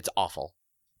kind of. It's awful.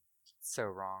 so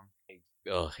wrong.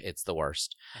 Ugh, it's the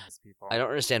worst. Those people. I don't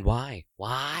understand why.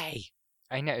 Why?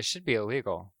 I know it should be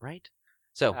illegal. Right?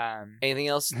 So, anything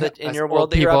else that in Us your old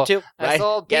world that you're up to? us Right?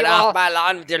 old Get people- off my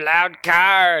lawn with your loud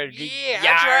car. Yeah,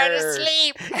 I'm trying to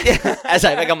Yarr. sleep. As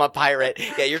I become a pirate.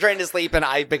 Yeah, you're trying to sleep and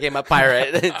I became a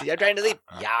pirate. You're trying to sleep.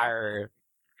 Yar.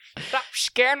 Stop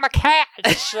scaring my cat.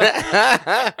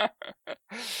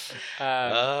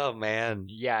 Oh, man.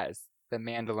 Yes, The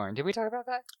Mandalorian. Did we talk about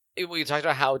that? We talked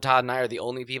about how Todd and I are the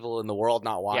only people in the world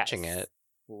not watching Yes. it.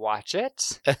 Watch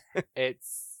it.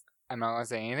 I'm not going to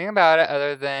say anything about it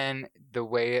other than the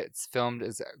way it's filmed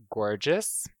is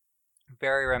gorgeous.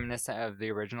 Very reminiscent of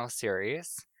the original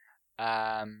series.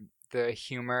 The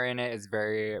humor in it is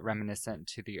very reminiscent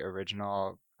to the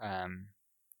original,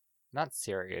 not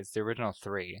series, the original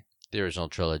 3. The original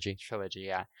trilogy. Trilogy,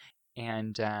 yeah.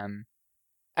 And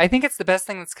I think it's the best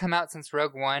thing that's come out since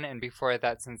Rogue One, and before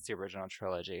that, since the original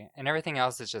trilogy. And everything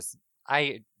else is just,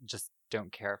 I just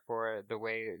don't care for the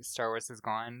way Star Wars has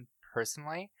gone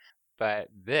personally. But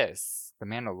this, The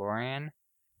Mandalorian,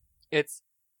 it's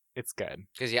good.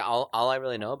 Because all I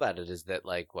really know about it is that,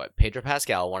 like, what, Pedro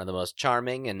Pascal, one of the most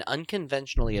charming and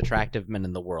unconventionally attractive men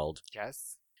in the world,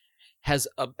 Yes. has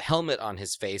a helmet on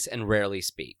his face and rarely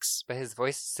speaks. But his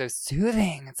voice is so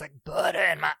soothing. It's like butter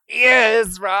in my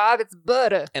ears, Rob. It's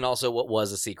butter. And also, what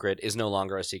was a secret is no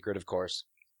longer a secret, of course,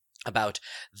 about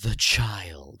the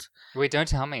child. Wait, don't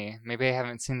tell me. Maybe I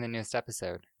haven't seen the newest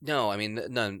episode. No, I mean,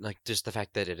 no, like, just the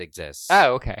fact that it exists.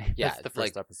 Oh, okay. Yeah, That's the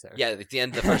first episode. Yeah, at the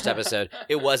end of the first episode,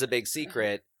 it was a big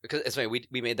secret. Because it's funny,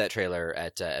 we made that trailer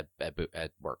at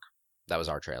work. That was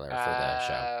our trailer for the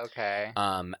show. Okay.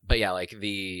 But yeah, like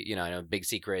I know, big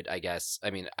secret, I guess. I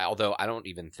mean, although I don't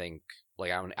even think,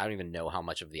 like, I don't even know how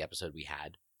much of the episode we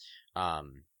had.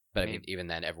 But I mean, even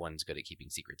then, everyone's good at keeping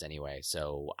secrets anyway,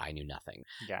 so I knew nothing.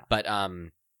 Yeah. But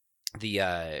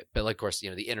but like, of course,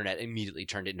 the internet immediately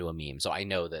turned into a meme, so I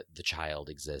know that the child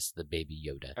exists, the baby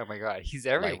Yoda. Oh my god, he's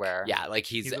everywhere. Like, yeah, like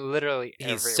he's literally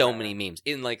everywhere. He's so many memes.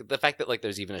 In, like, the fact that, like,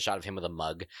 there's even a shot of him with a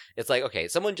mug. It's like, okay,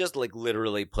 someone just, like,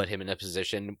 literally put him in a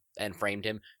position and framed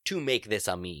him to make this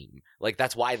a meme. Like,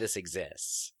 that's why this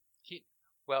exists.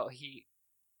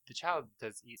 The child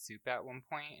does eat soup at one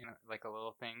point, and like a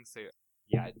little thing, so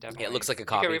yeah, definitely. Yeah, it looks like a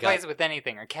coffee cup. You can replace cup. it with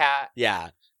anything, a cat.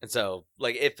 Yeah, and so,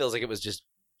 like, it feels like it was just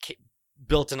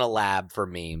built in a lab for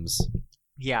memes.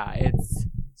 Yeah, it's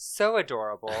so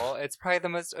adorable. It's probably the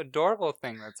most adorable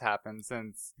thing that's happened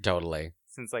since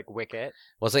like Wicket.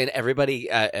 Well, so everybody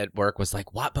at work was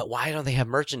like, "What? But why don't they have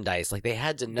merchandise? Like, they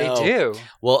had to know." They do.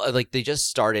 Well, like, they just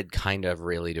started kind of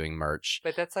really doing merch.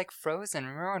 But that's like Frozen.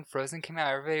 Remember when Frozen came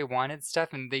out? Everybody wanted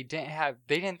stuff, and they didn't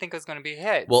think it was going to be a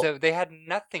hit. Well, so they had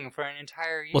nothing for an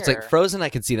entire year. Well, it's like Frozen. I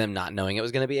could see them not knowing it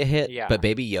was going to be a hit. Yeah. But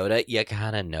Baby Yoda, you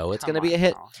kind of know it's going to be a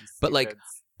hit. But like,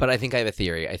 but I think I have a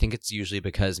theory. I think it's usually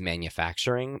because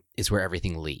manufacturing is where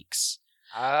everything leaks.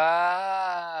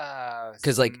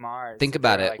 Because, like, think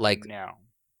about it, like, no.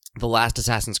 The last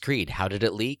Assassin's Creed, how did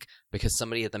it leak? Because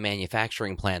somebody at the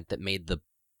manufacturing plant that made the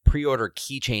pre-order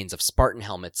keychains of Spartan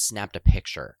helmets snapped a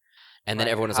picture. And then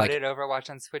everyone was like... How did Overwatch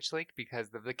on Switch leak?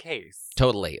 Because of the case.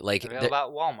 Totally. Like,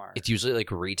 about Walmart. It's usually,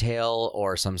 like, retail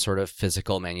or some sort of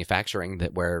physical manufacturing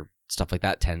where stuff like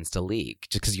that tends to leak,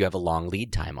 just because you have a long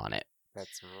lead time on it.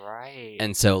 That's right.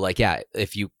 And so, like, yeah,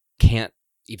 if you can't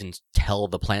even tell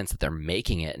the plants that they're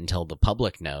making it until the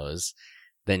public knows,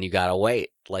 then you gotta wait.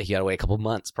 Like, you gotta wait a couple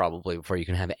months probably before you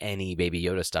can have any Baby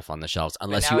Yoda stuff on the shelves,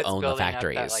 unless you own the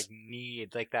factories. Up that, like,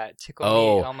 need, like that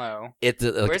Tickle Me Elmo.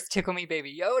 Where's Tickle Me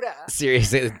Baby Yoda?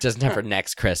 Seriously, just time for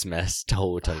next Christmas.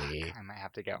 Totally. I might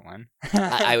have to get one.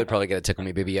 I would probably get a Tickle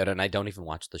Me Baby Yoda, and I don't even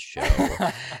watch the show.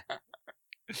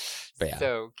 But yeah.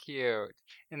 So cute.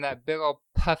 In that big old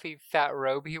puffy fat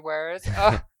robe he wears.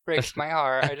 Oh, breaks my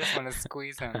heart. I just want to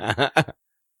squeeze him.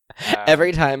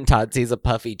 Every time Todd sees a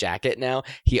puffy jacket now,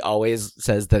 he always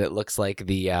says that it looks like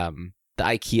the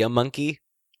IKEA monkey.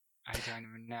 I don't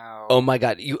even know. Oh my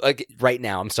god! You right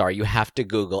now? I'm sorry. You have to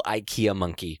Google IKEA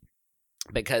monkey,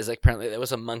 because, like, apparently there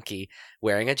was a monkey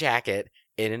wearing a jacket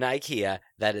in an IKEA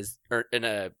that is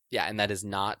and that is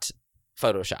not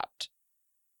photoshopped.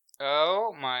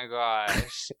 Oh my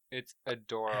gosh. It's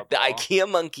adorable. The IKEA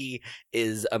monkey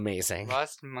is amazing.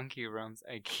 Lost monkey roams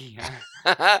IKEA.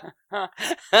 Oh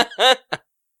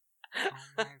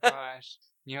my gosh.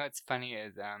 You know what's funny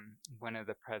is one of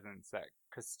the presents that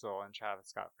Crystal and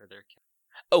Travis got for their kid.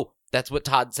 Oh, that's what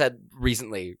Todd said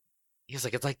recently. He was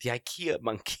like, it's like the IKEA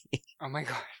monkey. Oh my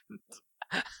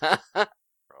god.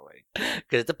 Really?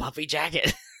 Because it's a puffy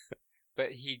jacket.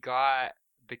 But he got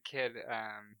the kid,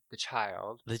 the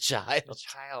child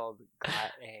got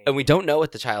a... And we don't know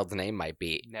what the child's name might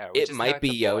be. No. It might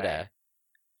be Yoda.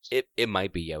 It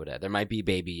might be Yoda. There might be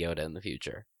Baby Yoda in the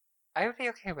future. I would be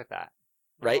okay with that.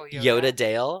 Right? Yoda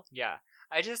Dale? Yeah.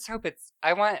 I just hope it's...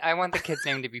 I want the kid's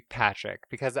name to be Patrick,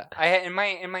 because in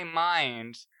my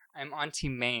mind, I'm Auntie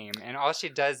Mame, and all she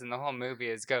does in the whole movie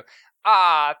is go,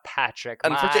 Patrick,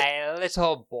 my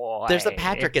little boy. There's a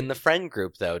Patrick in the friend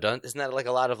group, though. Isn't that like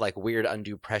a lot of, like, weird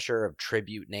undue pressure of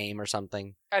tribute name or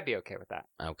something? I'd be okay with that.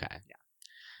 Okay.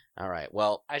 Yeah. All right.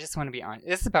 Well, I just want to be honest.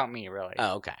 This is about me, really.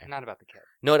 Oh, okay. Not about the kid.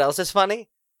 Know what else is funny?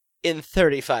 In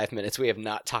 35 minutes, we have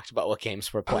not talked about what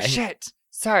games we're playing. Oh shit!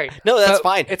 Sorry. No, that's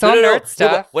fine. It's all nerd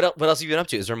stuff. What else have you been up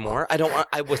to? Is there more?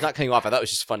 I was not cutting you off. I thought it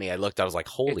was just funny. I looked. I was like,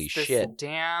 holy it's shit! This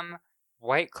damn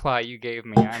White Claw you gave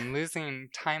me. I'm losing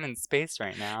time and space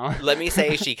right now. Let me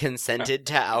say she consented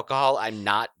to alcohol. I'm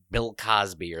not Bill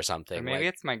Cosby or something. Or maybe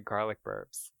it's my garlic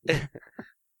burps.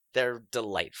 They're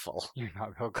delightful. You're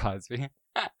not Bill Cosby.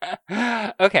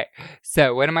 Okay,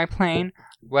 so what am I playing?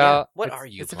 Well, what are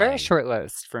you It's a playing? very short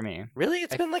list for me. Really?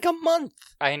 It's been like a month.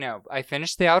 I know. I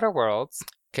finished The Outer Worlds.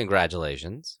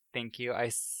 Congratulations. Thank you. I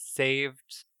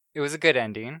saved. It was a good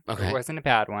ending. Okay. It wasn't a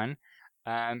bad one.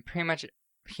 Pretty much,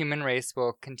 human race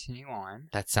will continue on.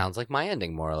 That sounds like my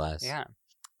ending, more or less. Yeah.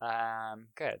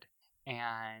 Good.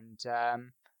 And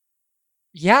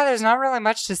yeah, there's not really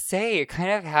much to say. It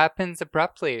kind of happens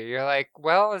abruptly. You're like,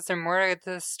 well, is there more to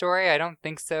this story? I don't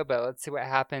think so, but let's see what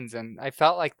happens. And I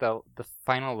felt like the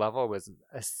final level was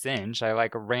a cinch. I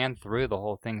like ran through the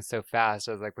whole thing so fast.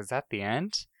 I was like, was that the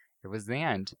end? It was the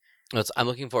end. I'm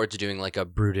looking forward to doing like a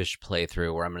brutish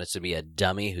playthrough where I'm going to be a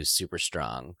dummy who's super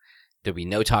strong. There'll be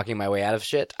no talking my way out of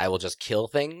shit. I will just kill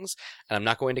things, and I'm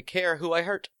not going to care who I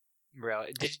hurt.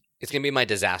 Really? It's going to be my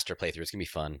disaster playthrough. It's going to be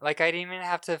fun. Like, I didn't even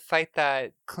have to fight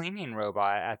that cleaning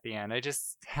robot at the end. I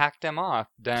just hacked him off.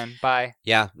 Done. Bye.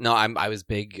 Yeah, no, I was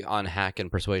big on hack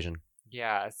and persuasion.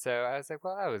 Yeah, so I was like,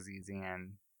 well, that was easy.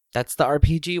 And That's the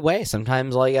RPG way.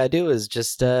 Sometimes all you gotta do is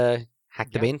just hack the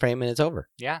Yeah. mainframe and it's over.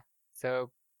 yeah,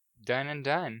 so done and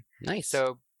done. Nice.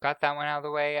 So got that one out of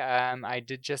the way. I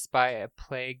did just buy A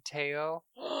Plague Tale: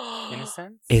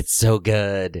 Innocence. It's so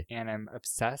good. And I'm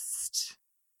obsessed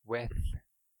with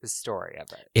the story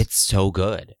of it. It's so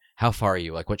good. How far are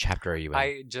you? Like, what chapter are you in?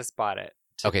 I just bought it.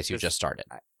 Okay, so you just started.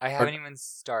 I haven't even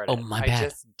started. Oh, my I bad.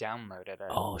 just downloaded it.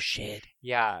 Oh shit!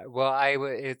 Yeah, well,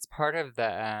 it's part of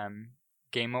the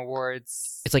Game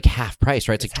Awards. It's like half price,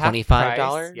 right? It's like half $25.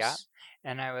 price, yeah.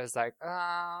 And I was like,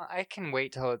 I can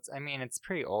wait till it's. I mean, it's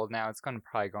pretty old now. It's going to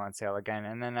probably go on sale again.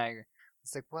 And then I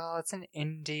was like, well, it's an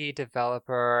indie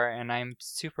developer, and I'm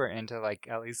super into like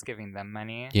at least giving them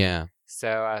money. Yeah. So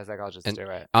I was like, I'll just do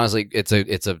it. Honestly, it's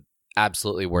a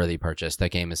absolutely worthy purchase. That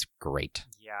game is great.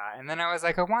 Yeah, and then I was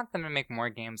like, I want them to make more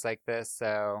games like this.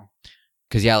 So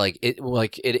Because yeah,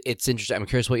 it's interesting. I'm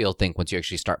curious what you'll think once you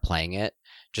actually start playing it.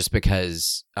 Just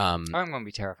because, I'm going to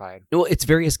be terrified. well, its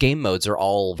various game modes are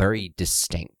all very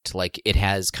distinct. Like it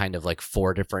has kind of like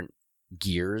 4 different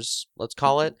gears, let's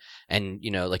call it, and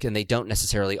and they don't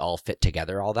necessarily all fit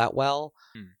together all that well.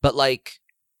 But like,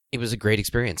 it was a great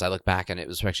experience. I look back and it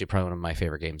was actually probably one of my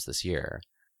favorite games this year.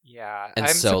 Yeah, And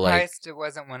I'm so, like- surprised it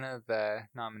wasn't one of the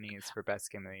nominees for Best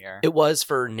Game of the Year. It was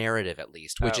for narrative at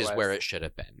least, which Oh, it is was. where it should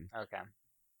have been. Okay,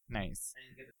 nice.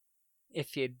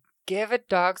 If you give a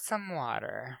dog some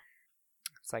water,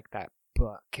 it's like that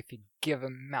book. If you give a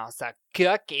mouse a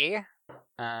cookie.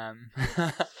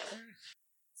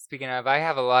 Speaking of, I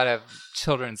have a lot of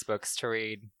children's books to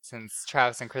read since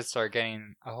Travis and Krista are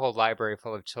getting a whole library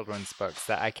full of children's books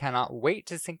that I cannot wait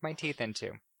to sink my teeth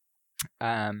into.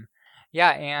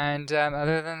 Yeah, and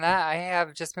other than that, I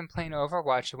have just been playing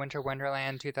Overwatch, Winter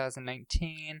Wonderland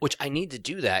 2019. Which I need to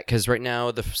do that because right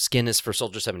now the skin is for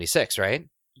Soldier 76, right?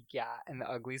 Yeah, and the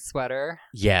ugly sweater.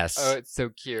 Yes. Oh, it's so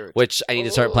cute. Which I need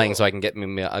to start playing so I can get me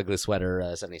my ugly sweater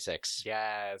 76.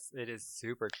 Yes, it is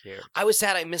super cute. I was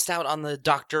sad I missed out on the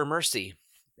Dr. Mercy.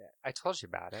 I told you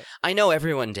about it. I know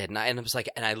everyone did, and I was like,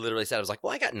 and I literally said, I was like,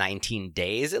 well, I got 19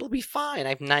 days. It'll be fine. I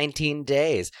have 19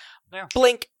 days. Yeah.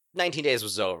 Blink, 19 days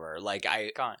was over. Like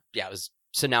it Gone. was.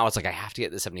 So now it's like I have to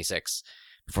get the 76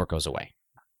 before it goes away.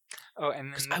 Oh, and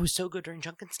Because then I was so good during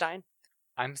Junkenstein.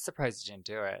 I'm surprised you didn't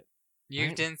do it. You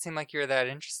Right. didn't seem like you were that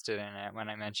interested in it when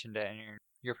I mentioned it, and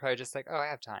you're probably just like, oh, I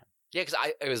have time. Yeah, because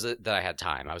it was that I had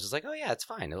time. I was just like, oh yeah, it's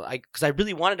fine. Because I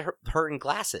really wanted her in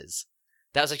glasses.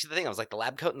 That was actually the thing. I was like, the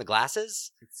lab coat and the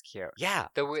glasses. It's cute. Yeah,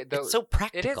 The it's so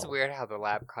practical. It is weird how the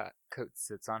lab coat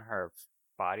sits on her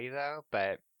body, though.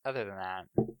 But other than that,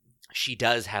 She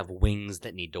does have wings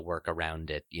that need to work around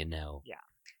it, you know. Yeah.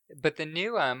 But the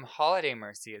new Holiday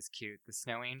Mercy is cute. The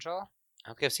Snow Angel.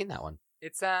 Okay, I've seen that one.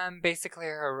 It's basically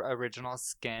her original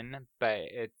skin, but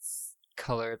it's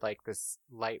colored like this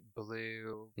light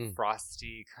blue,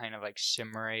 frosty, kind of like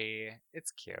shimmery.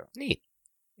 It's cute. Neat.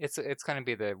 It's going to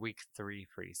be the week 3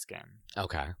 free skin.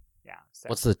 Okay. Yeah. So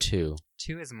What's the 2?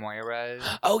 2 is Moira's.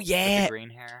 Oh with yeah. the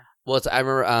green hair. Well, I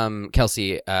remember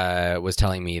Kelsey was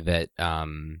telling me that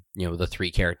the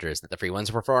 3 characters that the free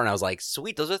ones were for, and I was like,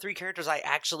 sweet, those are 3 characters I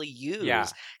actually use. Yeah.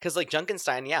 Because like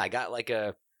Junkenstein, yeah, I got like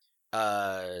a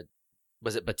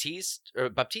was it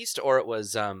Baptiste or it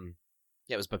was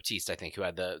it was Baptiste, I think, who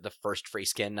had the first free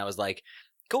skin. And I was like,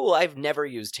 cool, I've never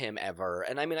used him ever.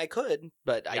 And I mean I could,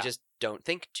 but I just don't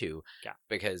think to. Yeah.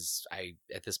 Because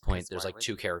at this point there's why like would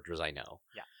 2 characters I know.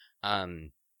 Yeah.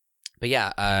 But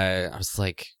yeah, I was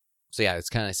like, so yeah, it's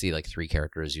kind of see like 3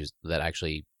 characters used that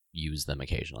actually use them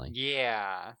occasionally.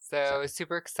 Yeah, so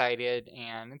super excited,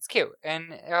 and it's cute.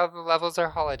 And all the levels are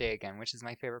holiday again, which is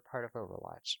my favorite part of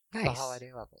Overwatch. The Nice.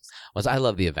 holiday levels. Was I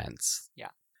love the events.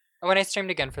 When I streamed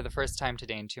again for the first time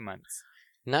today in 2 months.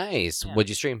 Nice. Yeah. What'd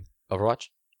you stream? Overwatch?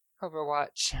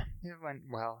 Overwatch. It went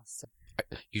well. So.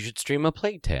 You should stream a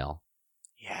Plague Tale.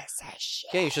 Yes, I should.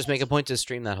 Yeah, you should just make a point to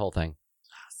stream that whole thing.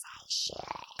 Yes, I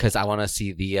should. Because I want to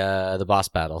see the boss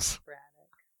battles.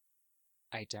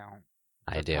 I don't.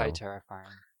 I They're do. probably terrifying.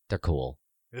 They're cool.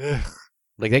 Ugh.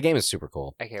 Like, that game is super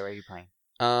cool. Okay, what are you playing?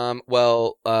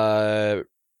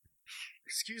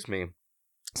 Excuse me.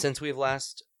 Since we've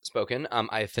last spoken,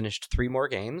 I finished 3 more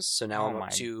games, so now I'm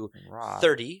up to Rob.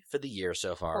 30 for the year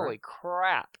so far. Holy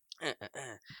crap.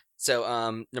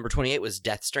 So, number 28 was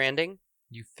Death Stranding.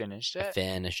 You finished I it?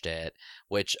 finished it,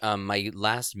 which my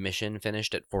last mission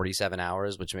finished at 47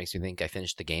 hours, which makes me think I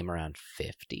finished the game around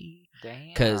 50. Damn.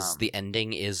 Because the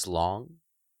ending is long.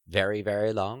 Very,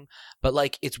 very long. But,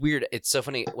 like, it's weird. It's so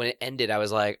funny. When it ended, I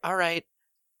was like, all right,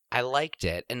 I liked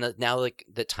it. And now, like,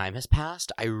 the time has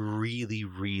passed, I really,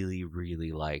 really,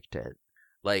 really liked it.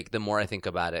 Like, the more I think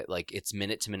about it, like, its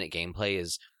minute-to-minute gameplay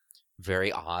is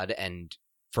very odd, and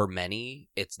for many,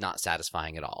 it's not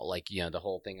satisfying at all. Like, the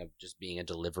whole thing of just being a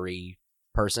delivery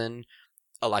person,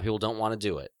 a lot of people don't want to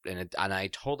do it. And I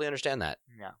totally understand that.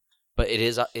 Yeah. But it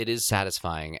is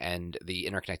satisfying, and the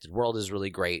interconnected world is really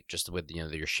great. Just with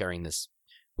that you're sharing this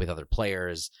with other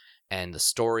players, and the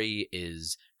story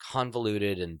is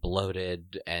convoluted and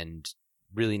bloated, and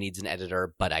really needs an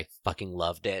editor. But I fucking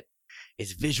loved it.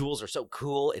 Its visuals are so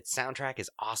cool. Its soundtrack is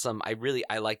awesome.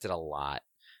 I liked it a lot.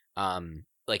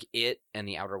 Like it and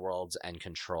The Outer Worlds and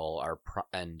Control are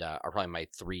probably my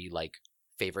 3 like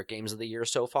favorite games of the year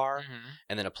so far. Mm-hmm.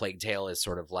 And then A Plague Tale is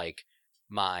sort of like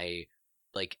my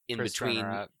like in First between,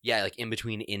 runner-up. like in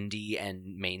between indie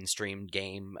and mainstream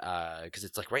game, because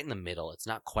it's like right in the middle. It's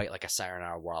not quite like a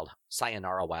Sayonara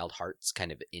Wild Hearts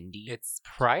kind of indie. It's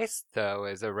priced though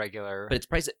as a regular, but it's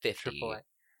priced at 50. AAA.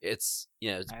 It's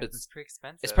It's pretty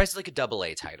expensive. it's priced like a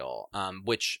AA title,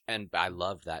 and I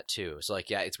love that too. So like,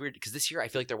 yeah, it's weird because this year I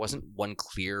feel like there wasn't one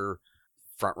clear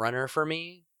front runner for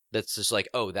me. That's just like,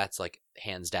 oh, that's like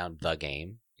hands down the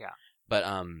game. Yeah.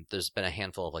 But there's been a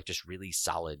handful of like just really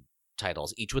solid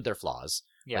titles, each with their flaws.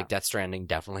 Yeah. Like Death Stranding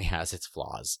definitely has its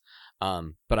flaws.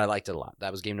 But I liked it a lot.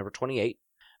 That was game number 28.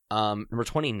 Number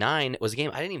 29 was a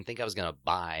game I didn't even think I was gonna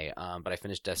buy, but I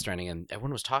finished Death Stranding and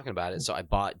everyone was talking about it, so I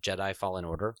bought Jedi Fallen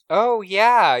Order. Oh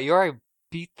yeah, you already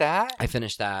beat that. I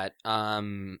finished that.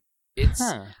 And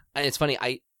it's funny.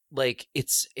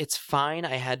 It's fine.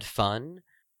 I had fun.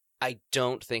 I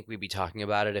don't think we'd be talking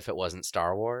about it if it wasn't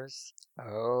Star Wars.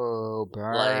 Oh,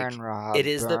 burn, Like, Rob. It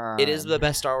is burn. the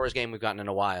best Star Wars game we've gotten in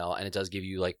a while, and it does give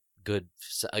you like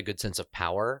a good sense of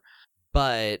power.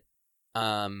 But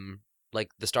like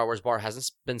the Star Wars bar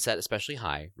hasn't been set especially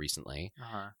high recently,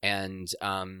 and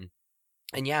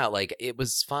yeah, like it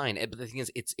was fine. But the thing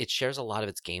is, it shares a lot of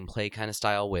its gameplay kind of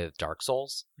style with Dark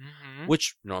Souls,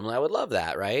 which normally I would love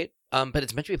that, right? But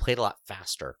it's meant to be played a lot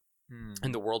faster,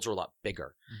 and the worlds are a lot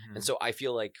bigger, and so I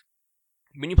feel like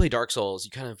when you play Dark Souls,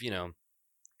 you kind of,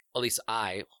 at least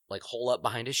I like hole up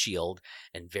behind a shield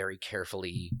and very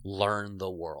carefully learn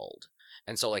the world.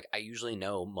 And so, like, I usually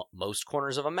know most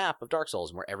corners of a map of Dark Souls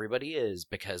and where everybody is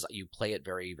because you play it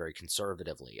very, very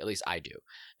conservatively. At least I do.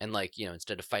 And, like,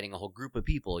 instead of fighting a whole group of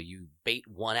people, you bait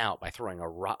one out by throwing a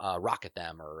rock at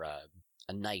them or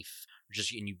a knife.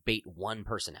 And you bait one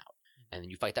person out. And then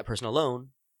you fight that person alone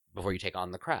before you take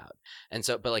on the crowd. And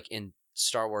so, but, like, in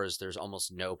Star Wars, there's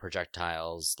almost no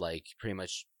projectiles. Like, pretty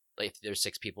much, like, if there's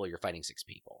 6 people, you're fighting 6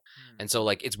 people. And so,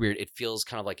 like, it's weird. It feels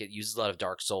kind of like it uses a lot of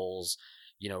Dark Souls,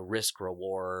 risk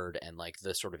reward and like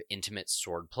the sort of intimate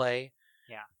sword play.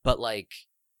 Yeah. But like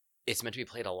it's meant to be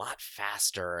played a lot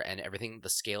faster and everything, the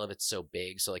scale of it's so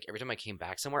big. So like every time I came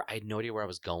back somewhere, I had no idea where I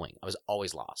was going. I was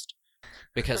always lost.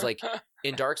 Because like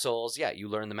in Dark Souls, yeah, you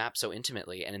learn the map so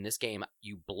intimately, and in this game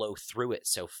you blow through it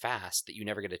so fast that you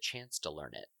never get a chance to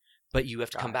learn it. But you have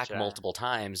to come back multiple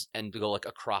times and go like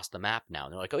across the map now.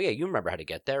 And they're like, "Oh yeah, you remember how to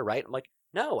get there, right?" I'm like,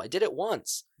 "No, I did it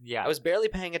once." Yeah. I was barely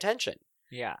paying attention.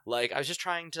 Yeah. Like, I was just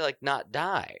trying to, like, not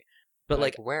die. But,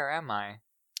 like, where am I?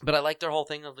 But I like their whole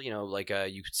thing of,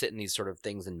 you could sit in these sort of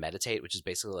things and meditate, which is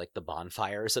basically like the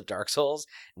bonfires of Dark Souls.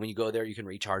 And when you go there, you can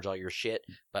recharge all your shit,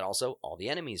 but also all the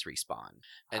enemies respawn.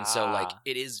 And so, like,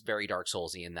 it is very Dark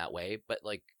Souls-y in that way. But,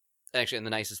 like, actually, and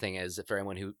the nicest thing is, for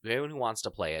anyone who wants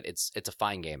to play it, it's a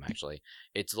fine game, actually.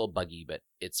 It's a little buggy, but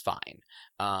it's fine.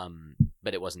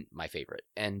 But it wasn't my favorite.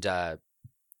 And,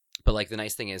 but, like, the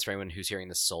nice thing is, for anyone who's hearing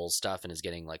the Souls stuff and is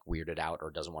getting, like, weirded out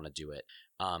or doesn't want to do it,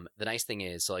 the nice thing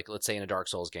is, so, like, let's say in a Dark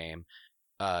Souls game,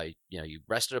 you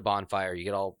rest at a bonfire, you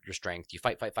get all your strength, you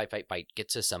fight, get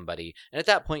to somebody, and at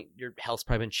that point, your health's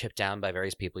probably been chipped down by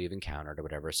various people you've encountered or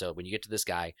whatever. So when you get to this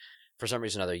guy, for some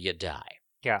reason or other, you die.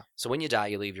 Yeah. So when you die,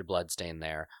 you leave your blood stain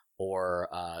there, or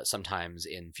sometimes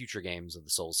in future games of the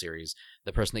Souls series,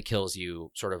 the person that kills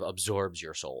you sort of absorbs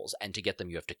your souls, and to get them,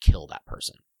 you have to kill that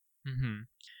person. Mm-hmm.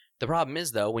 The problem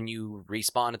is, though, when you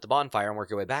respawn at the bonfire and work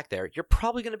your way back there, you're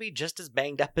probably going to be just as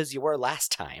banged up as you were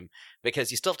last time, because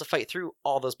you still have to fight through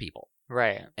all those people.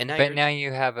 Right. And now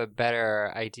you have a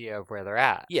better idea of where they're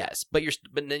at. Yes, but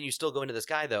then you still go into this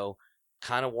guy, though,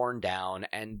 kind of worn down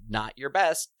and not your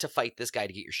best to fight this guy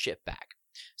to get your ship back.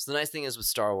 So the nice thing is with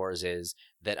Star Wars is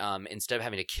that instead of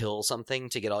having to kill something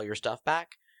to get all your stuff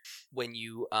back, when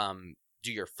you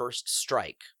do your first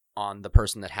strike on the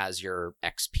person that has your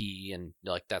XP, and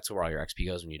like that's where all your XP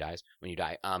goes when you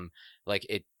die.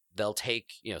 They'll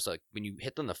take, so like when you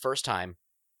hit them the first time,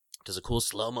 there's a cool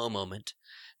slow-mo moment,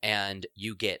 and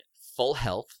you get full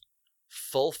health,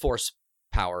 full force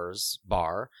powers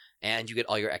bar, and you get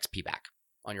all your XP back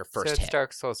on your first hit. So it's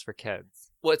Dark Souls for kids.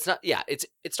 Well, it's not. Yeah, it's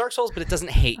Dark Souls, but it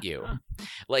doesn't hate you.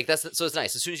 So it's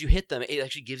nice. As soon as you hit them, it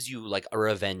actually gives you like a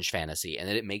revenge fantasy, and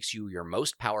then it makes you your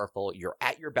most powerful. You're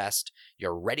at your best.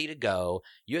 You're ready to go.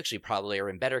 You actually probably are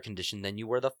in better condition than you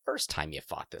were the first time you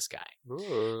fought this guy.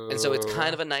 Ooh. And so it's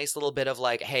kind of a nice little bit of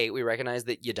like, hey, we recognize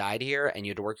that you died here and you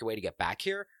had to work your way to get back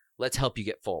here. Let's help you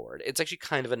get forward. It's actually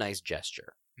kind of a nice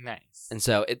gesture. Nice. And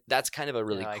so that's kind of a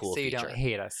really cool so you feature. don't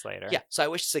hate us later. Yeah, so I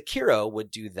wish Sekiro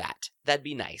would do that. That'd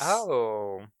be nice.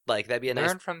 Oh. Like, that'd be a Learn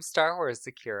nice... from Star Wars,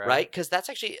 Sekiro. Right? Because that's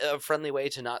actually a friendly way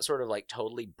to not sort of, like,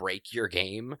 totally break your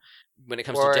game when it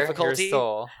comes or to difficulty. Your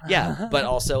soul. Yeah, but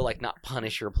also, like, not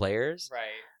punish your players.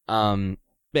 Right.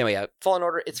 But anyway, yeah, Fallen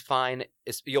Order, it's fine.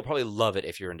 You'll probably love it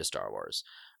if you're into Star Wars.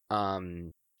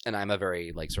 And I'm a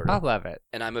very, like, sort of... I love it.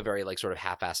 And I'm a very, like, sort of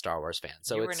half-assed Star Wars fan,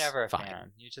 so you it's were never a fine.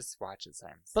 fan. You just watch it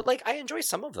sometimes. But, like, I enjoy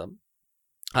some of them.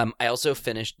 I also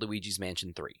finished Luigi's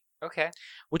Mansion 3. Okay.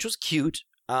 Which was cute.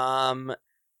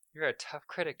 You're a tough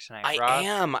critic tonight, Rob. I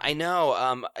am. I know.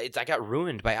 I got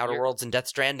ruined by Outer Worlds and Death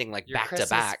Stranding, like, your back Christmas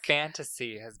to back.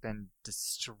 fantasy has been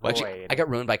destroyed. Well, actually, I got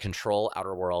ruined by Control,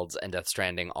 Outer Worlds, and Death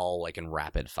Stranding all, like, in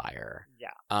rapid fire.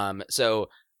 Yeah. So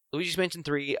Luigi's Mansion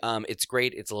 3, it's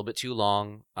great. It's a little bit too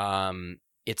long.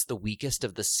 It's the weakest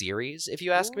of the series, if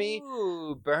you ask me.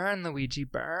 Ooh, burn, Luigi,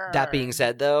 burn. That being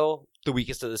said, though, the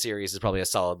weakest of the series is probably a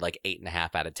solid, like,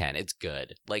 8.5 out of 10. It's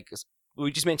good. Like,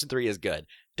 Luigi's Mansion 3 is good.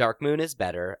 Dark Moon is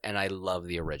better, and I love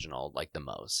the original, like, the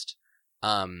most.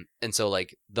 And so,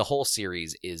 like, the whole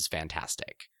series is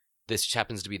fantastic. This just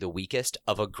happens to be the weakest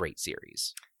of a great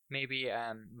series. Maybe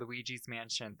Luigi's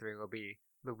Mansion 3 will be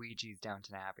Luigi's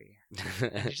Downton Abbey.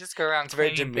 You just go around very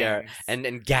cleaning demure things.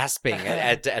 and gasping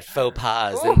at faux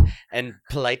pas and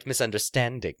polite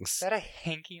misunderstandings. Is that a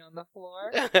hanky on the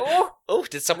floor? Oh,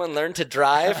 did someone learn to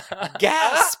drive?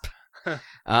 Gasp!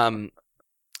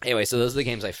 Anyway, so those are the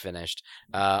games I finished.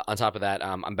 On top of that,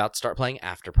 I'm about to start playing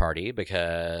After Party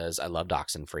because I love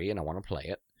Oxenfree and I want to play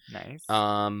it. Nice.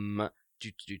 I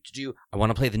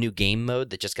want to play the new game mode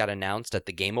that just got announced at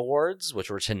the Game Awards, which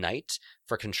were tonight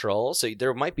for Control. So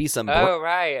there might be some.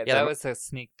 Right. Yeah, that was a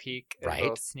sneak peek. Right. A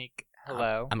little sneak.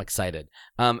 Hello. I'm excited.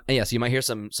 And yeah, so you might hear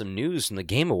some news from the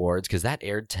Game Awards because that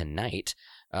aired tonight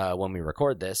when we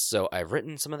record this. So I've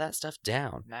written some of that stuff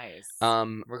down. Nice.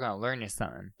 We're gonna learn you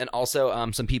something. And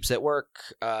also, some peeps at work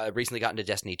recently got into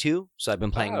Destiny 2, so I've been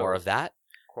playing more of that.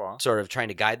 Cool. Sort of trying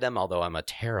to guide them, although I'm a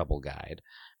terrible guide.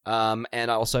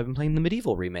 And also I've been playing the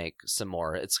Medieval remake some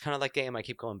more. It's kind of like a game I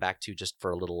keep going back to just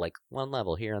for a little, like, one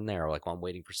level here and there, like while I'm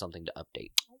waiting for something to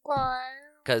update. Why?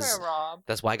 Because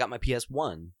that's why I got my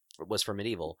PS1, was for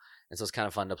Medieval. And so it's kind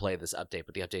of fun to play this update,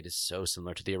 but the update is so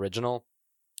similar to the original,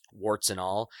 warts and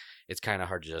all. It's kind of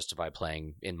hard to justify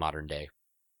playing in modern day.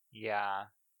 Yeah,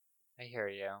 I hear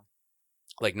you.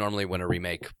 Like, normally when a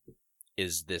remake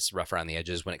is this rough around the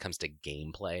edges, when it comes to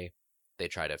gameplay, they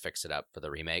try to fix it up for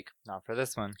the remake. Not for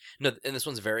this one. No, and this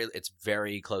one's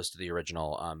very close to the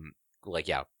original. Like,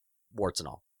 yeah, warts and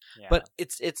all. Yeah. But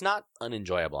it's not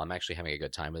unenjoyable. I'm actually having a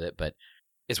good time with it, but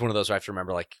it's one of those where I have to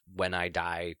remember, like, when I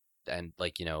die and,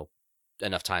 like,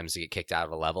 enough times to get kicked out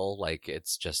of a level, like,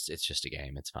 it's just a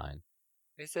game. It's fine.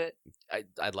 Is it? I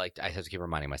have to keep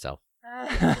reminding myself.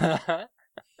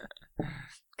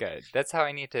 Good. That's how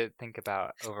I need to think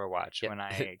about Overwatch when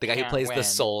I the guy who plays win. the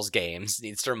Souls games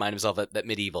needs to remind himself that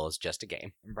Medieval is just a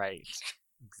game. Right.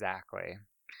 Exactly.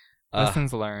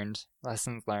 Lessons learned.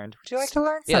 Lessons learned. Would you like to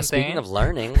learn something? Yeah, speaking of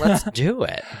learning, let's do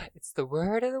it. It's the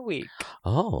word of the week.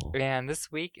 Oh. And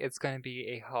this week it's going to be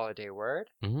a holiday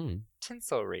word. Mm.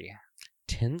 Tinselry.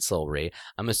 tinselry.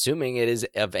 I'm assuming it is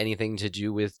of anything to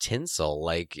do with tinsel,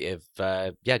 like if,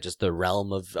 just the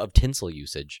realm of tinsel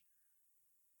usage.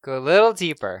 Go a little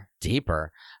deeper.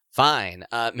 Deeper. Fine.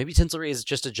 Maybe tinselry is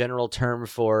just a general term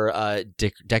for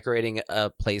decorating a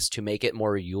place to make it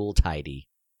more Yule-tidy.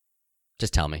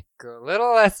 Just tell me. Go a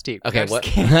little less deep. Okay, No, what?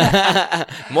 just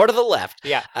kidding. More to the left.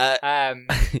 Yeah.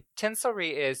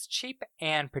 Tinselry is cheap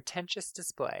and pretentious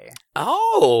display.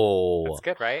 Oh. That's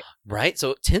good, right? Right?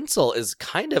 So tinsel is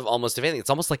kind of almost, if anything,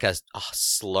 it's almost like a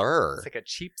slur. It's like a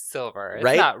cheap silver. It's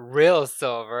Right? not real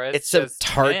silver. It's a just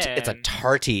it's a tin.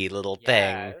 tarty little thing.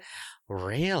 Yes.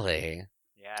 Really?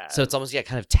 Yeah. So it's almost,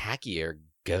 kind of tacky or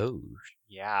gauche.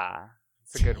 Yeah.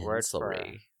 It's a good word for it.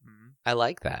 Tinselry. Mhm. I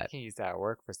like that. You can use that at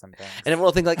work for something. And everyone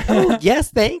will think like, oh, yes,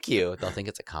 thank you. They'll think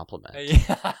it's a compliment.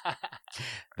 Yeah.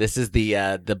 This is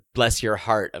the bless your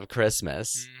heart of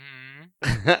Christmas.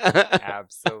 Mhm.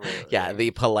 Absolutely. Yeah,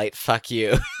 the polite fuck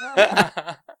you.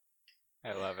 I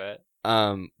love it.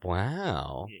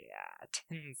 Wow. Yeah,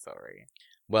 tinselry.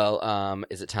 Well,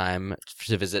 is it time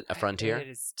to visit a frontier? It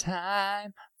is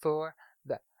time for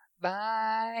the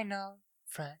vinyl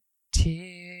frontier.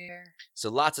 So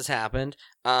lots has happened.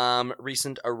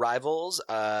 Recent arrivals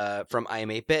from I Am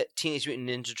 8-Bit. Teenage Mutant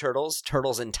Ninja Turtles,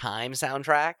 Turtles in Time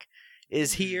soundtrack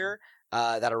is here.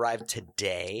 That arrived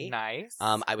today. Nice.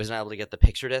 I was not able to get the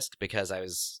picture disc because I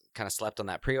was kind of slept on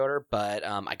that pre-order, but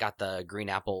I got the Green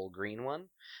Apple Green one.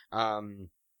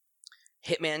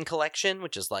 Hitman Collection,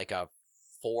 which is like a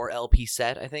 4 LP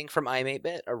set, I think, from I Am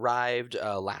 8-Bit, arrived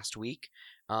last week.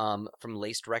 From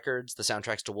Laced Records, the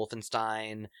soundtracks to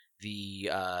Wolfenstein, the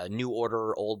New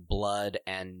Order, Old Blood,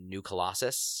 and New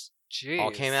Colossus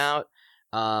all came out.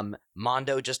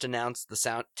 Mondo just announced the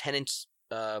 10-inch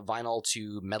vinyl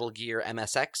to Metal Gear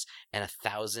MSX and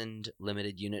 1,000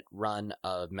 limited unit run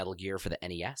of Metal Gear for the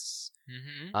NES.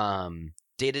 Mm-hmm.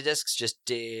 Data Discs just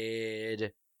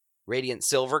did Radiant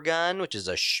Silvergun, which is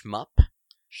a shmup.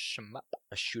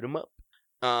 A shoot 'em up.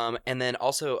 And then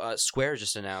also Square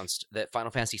just announced that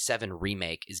Final Fantasy VII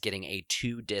Remake is getting a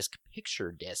 2-disc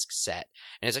picture disc set,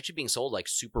 and it's actually being sold like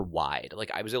super wide.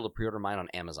 Like I was able to pre-order mine on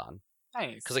Amazon.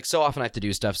 Nice. Because like so often I have to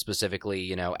do stuff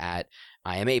specifically, at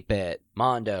I Am 8-Bit,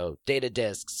 Mondo, Data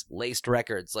Discs, Laced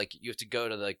Records. Like you have to go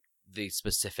to the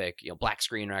specific, Black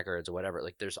Screen Records or whatever.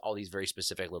 Like there's all these very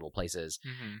specific little places,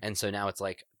 and so now it's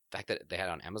like the fact that they had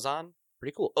it on Amazon,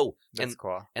 pretty cool. Oh, That's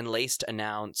cool. And Laced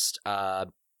announced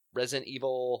Resident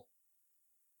Evil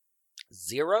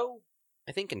 0,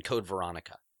 I think, and Code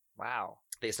Veronica. Wow.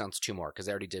 They announced 2 more because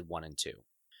they already did 1 and 2.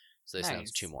 So they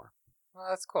announced 2 more. Well,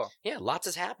 that's cool. Yeah, lots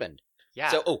has happened. Yeah.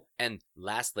 So, and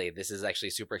lastly, this is actually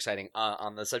super exciting.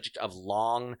 On the subject of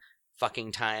long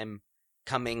fucking time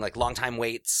coming, like long time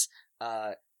waits,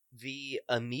 the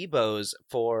amiibos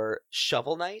for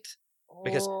Shovel Knight.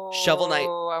 Because Shovel Knight.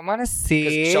 Oh, I want to see.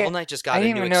 Because Shovel Knight just got I a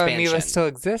didn't new even know expansion. Amiibo still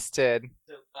existed.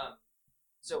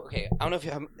 So okay, I don't know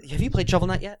if have you played Shovel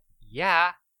Knight yet?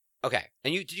 Yeah. Okay,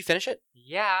 and did you finish it?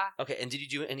 Yeah. Okay, and did you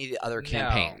do any of the other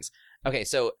campaigns? Okay,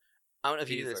 so I don't know if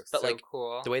you These do this, look but so like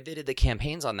cool. the way they did the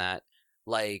campaigns on that,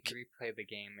 like Replay the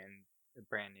game in a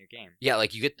brand new game. yeah,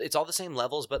 like you get it's all the same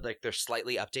levels, but like they're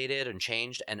slightly updated and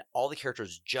changed, and all the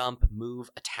characters jump,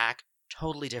 move, attack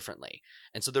totally differently,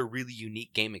 and so they're really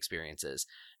unique game experiences.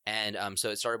 And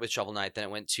so it started with Shovel Knight, then it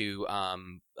went to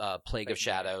Plague of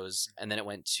Shadows, and then it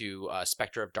went to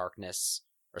Spectre of Darkness,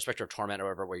 or Spectre of Torment, or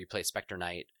whatever, where you play Spectre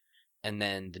Knight. And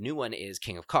then the new one is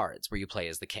King of Cards, where you play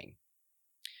as the king.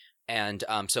 And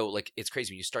so, like, it's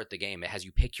crazy. When you start the game, it has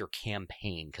you pick your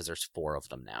campaign, because there's 4 of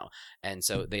them now. And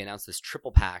so they announced this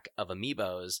triple pack of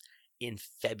amiibos in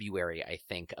February, I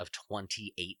think, of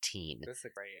 2018. This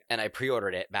is great. And I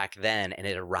pre-ordered it back then, and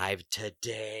it arrived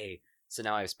today. So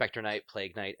now I have Spectre Knight,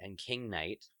 Plague Knight, and King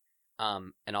Knight.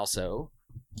 And also...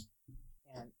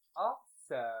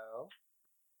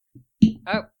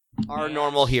 our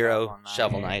normal hero,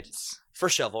 Shovel Knight. For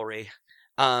chivalry.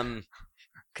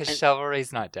 Because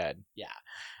chivalry's not dead. Yeah.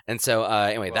 And so,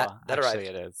 anyway, Well, that actually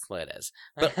arrived. it is. Well, it is.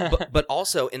 But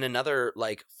also, in another,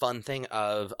 like, fun thing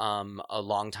of a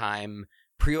long time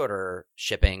pre-order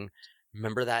shipping,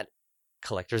 remember that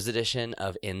collector's edition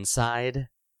of Inside,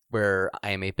 where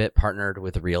I Am 8-Bit partnered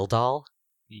with Real Doll?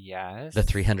 Yes. The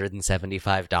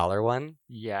 $375 one?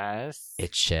 Yes.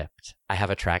 It shipped. I have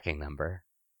a tracking number.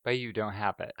 But you don't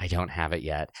have it. I don't have it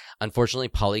yet. Unfortunately,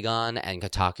 Polygon and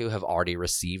Kotaku have already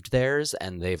received theirs,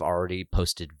 and they've already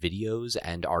posted videos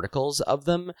and articles of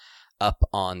them up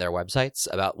on their websites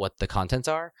about what the contents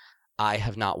are. I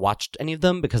have not watched any of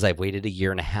them because I've waited 1.5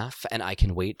 years, and I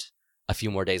can wait a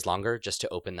few more days longer just to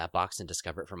open that box and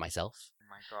discover it for myself. Oh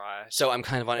my gosh. So I'm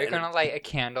kind of on it. You're going to light a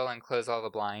candle and close all the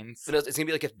blinds? But it's going to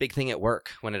be like a big thing at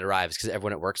work when it arrives because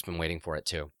everyone at work's been waiting for it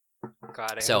too.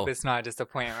 God, I hope it's not a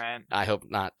disappointment. I hope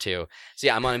not too. So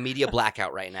yeah, I'm on a media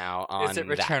blackout right now on Is it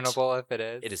returnable if it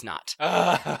is? It is not.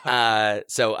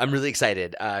 So I'm really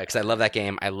excited because I love that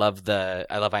game. I love I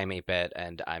am 8-Bit,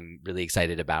 and I'm really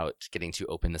excited about getting to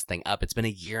open this thing up. It's been a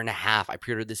year and a half. I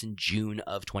pre-ordered this in June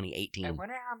of 2018. I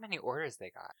wonder how many orders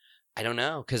they got. I don't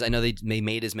know because I know they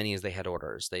made as many as they had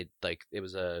orders. It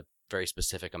was a very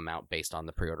specific amount based on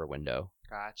the pre-order window.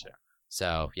 Gotcha.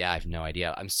 So yeah, I have no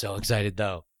idea. I'm so excited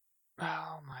though.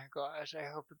 Oh my gosh, I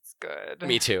hope it's good.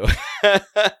 Me too.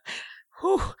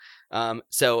 Whew.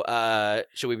 So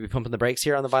should we be pumping the brakes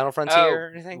here on the Vinyl Frontier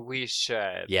or anything? We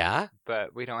should. Yeah?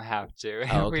 But we don't have to.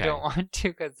 Oh, okay. We don't want to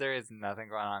because there is nothing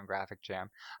going on in Graphic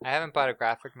Jam. I haven't bought a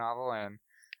graphic novel and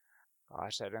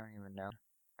gosh, I don't even know.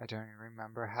 I don't even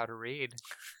remember how to read,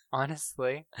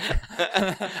 honestly.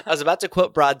 I was about to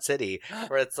quote Broad City,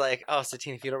 where it's like, oh,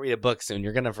 Satine, if you don't read a book soon,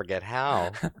 you're going to forget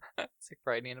how. It's like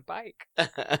riding a bike.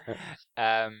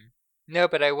 No,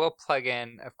 but I will plug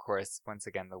in, of course, once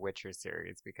again, the Witcher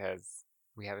series because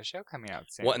we have a show coming out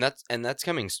soon. Well, and that's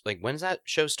coming. Like, when does that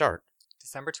show start?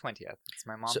 December 20th. It's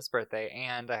my mom's birthday,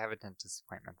 and I have a dentist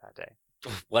appointment that day.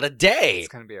 What a day! It's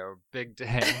going to be a big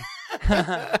day.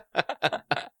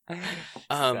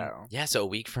 So a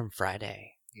week from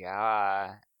Friday.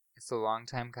 Yeah, it's a long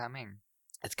time coming.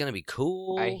 It's gonna be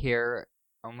cool. I hear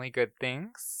only good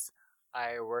things.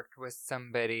 I worked with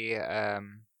somebody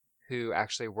who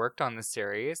actually worked on the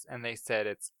series, and they said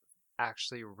it's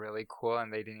actually really cool,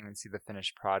 and they didn't even see the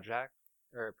finished product.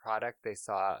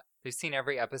 They've seen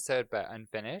every episode but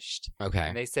unfinished. Okay.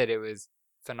 And they said it was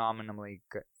phenomenally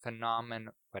good.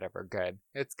 Good.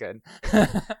 It's good.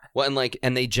 Well,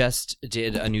 and they just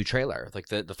did a new trailer. Like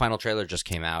the final trailer just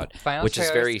came out, which is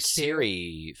very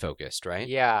Siri focused, right?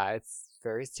 Yeah, it's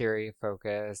very Siri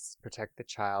focused. Protect the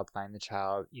child, find the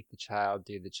child, eat the child,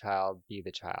 do the child, be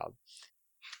the child.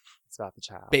 It's about the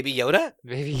child. Baby Yoda?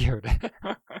 Baby Yoda.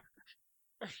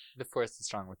 The force is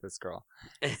strong with this girl.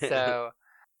 So,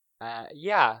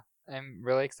 yeah, I'm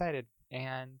really excited.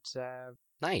 And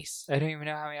nice. I don't even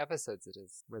know how many episodes it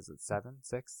is. Was it 7,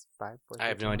 6, 5, 4? I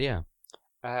have no idea.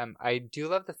 I do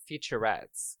love the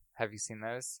featurettes. Have you seen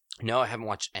those? No, I haven't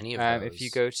watched any of those. If you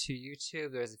go to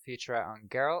YouTube, there's a featurette on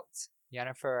Geralt,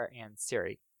 Yennefer, and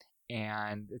Ciri.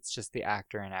 And it's just the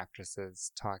actor and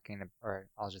actresses talking, or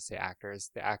I'll just say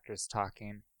actors, the actors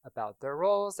talking about their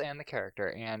roles and the character.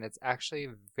 And it's actually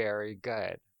very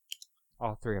good.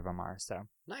 All 3 of them are, so.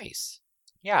 Nice.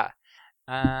 Yeah.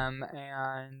 So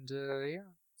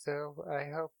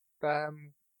I hope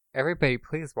everybody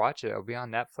please watch it. It'll be on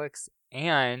Netflix,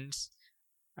 and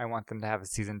I want them to have a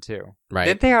season 2. Right?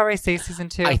 Didn't they already say season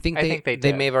 2? I think they did.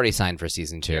 They may have already signed for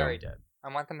season 2. They already did.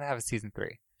 I want them to have a season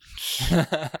 3.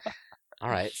 All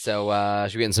right. So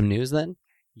should we get in some news then?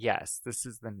 Yes, this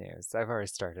is the news. I've already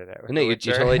started it. No, you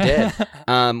totally did.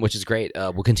 Which is great.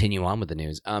 We'll continue on with the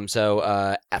news.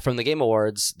 So from the Game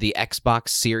Awards, the Xbox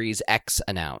Series X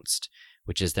announced,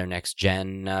 which is their next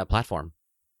gen platform.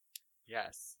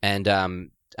 Yes.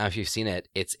 And if you've seen it,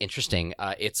 it's interesting.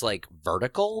 It's like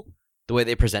vertical. The way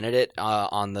they presented it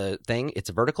on the thing, it's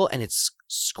vertical and it's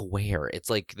square. It's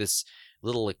like this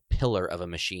little like pillar of a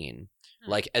machine.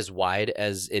 Like as wide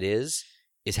as it is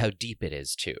how deep it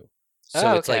is too.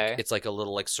 So it's like a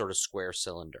little like sort of square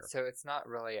cylinder. So it's not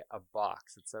really a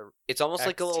box. It's almost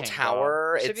like a little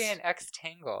tower. It should be an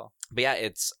X-tangle. But yeah,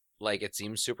 it's like it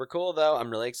seems super cool though. I'm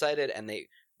really excited. And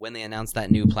when they announced that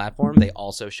new platform, they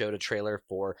also showed a trailer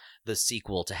for the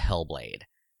sequel to Hellblade,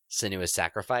 Senua's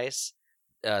Sacrifice.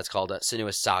 It's called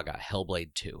Senua's Saga: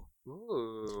 Hellblade 2.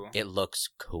 Ooh. It looks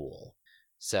cool.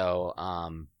 So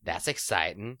that's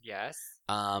exciting. Yes.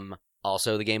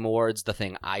 Also, the Game Awards, the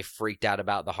thing I freaked out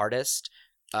about the hardest.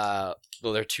 Well,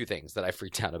 there are 2 things that I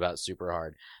freaked out about super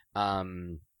hard.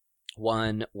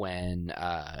 One, when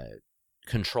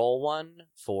Control won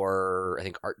for, I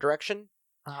think, art direction.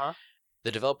 Uh-huh.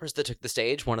 The developers that took the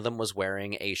stage, one of them was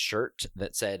wearing a shirt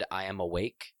that said, I am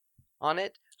awake on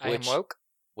it. I am woke?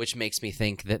 Which makes me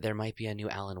think that there might be a new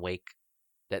Alan Wake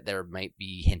that there might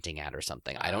be hinting at or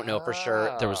something. I don't know for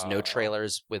sure. There was no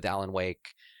trailers with Alan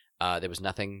Wake. There was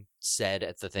nothing said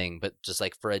at the thing, but just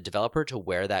like for a developer to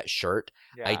wear that shirt,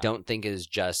 yeah. I don't think is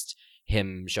just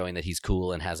him showing that he's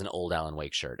cool and has an old Alan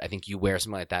Wake shirt. I think you wear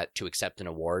something like that to accept an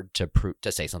award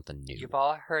to say something new. You've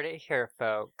all heard it here,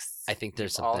 folks. I think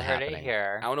there's something happening. All heard it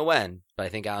here. I don't know when, but I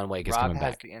think Alan Wake is coming back.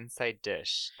 Rob has the inside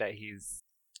dish that he's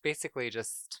basically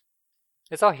just...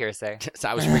 It's all hearsay. So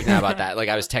I was freaking out about that. Like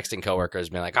I was texting coworkers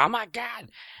being like, oh my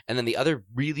God. And then the other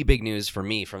really big news for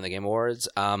me from the Game Awards,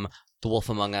 The Wolf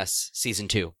Among Us Season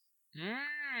 2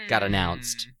 got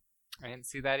announced. I didn't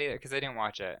see that either because I didn't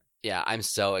watch it. Yeah, I'm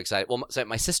so excited. Well, so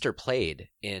my sister played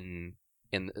in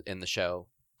the show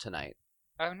tonight.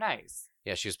 Oh, nice.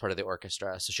 Yeah, she was part of the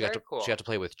orchestra, so she Very cool. she got to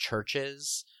play with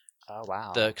Churches. Oh,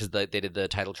 wow. Because they did the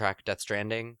title track, Death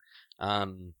Stranding.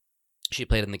 She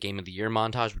played in the Game of the Year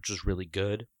montage, which was really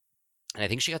good. And I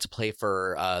think she got to play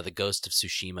for the Ghost of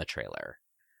Tsushima trailer,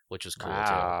 which was cool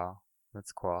too.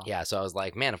 That's cool. Yeah, so I was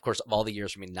like, man, of course, of all the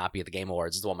years for me to not be at the Game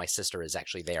Awards, this is the one my sister is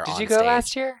actually there. Did on you go stage.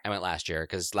 last year? I went last year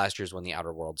because last year's when The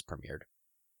Outer Worlds premiered.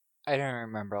 I don't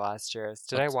remember last year's.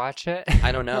 Did I watch it?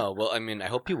 I don't know. Well, I mean, I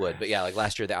hope you would, but yeah, like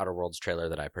last year, the Outer Worlds trailer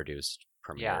that I produced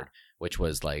premiered, which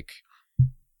was like,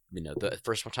 the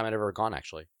first time I'd ever gone,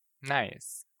 actually.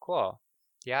 Nice. Cool.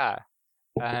 Yeah.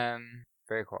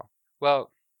 Very cool.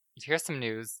 Well, here's some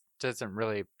news. Doesn't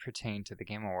really pertain to the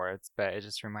Game Awards, but it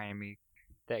just reminded me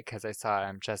that because I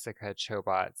saw Jessica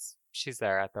Chobot's, she's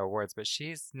there at the awards, but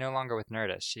she's no longer with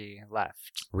Nerdist. She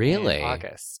left. Really? In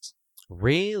August.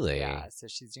 Really? Yeah, so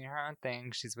she's doing her own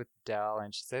thing. She's with Dell,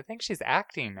 and I think she's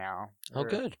acting now. Oh,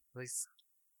 good. At least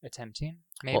attempting,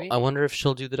 maybe. Well, I wonder if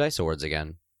she'll do the DICE Awards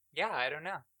again. Yeah, I don't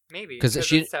know. Maybe. Because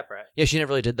it's separate. Yeah, she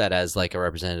never really did that as like a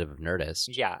representative of Nerdist.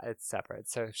 Yeah, it's separate.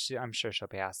 So I'm sure she'll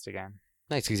be asked again.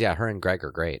 Nice, because her and Greg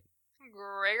are great.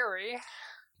 Gregory.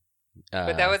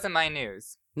 But that wasn't my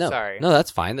news. No, sorry. No,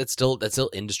 that's fine. That's still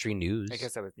industry news. I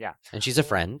guess that was, yeah. And she's a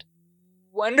friend.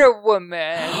 Wonder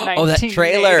Woman. Oh, that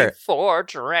trailer. 1984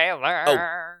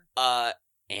 trailer. Oh,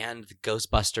 and the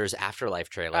Ghostbusters Afterlife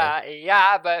trailer.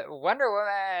 Yeah, but Wonder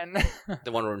Woman.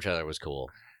 The Wonder Woman trailer was cool.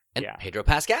 And yeah. Pedro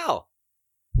Pascal.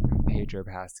 Pedro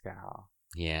Pascal.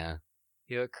 Yeah.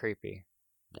 He looked creepy.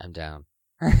 I'm down.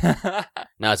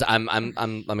 No,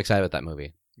 I'm excited about that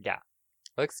movie. Yeah.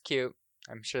 Looks cute.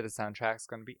 I'm sure the soundtrack's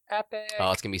going to be epic.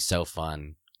 Oh, it's going to be so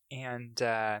fun. And,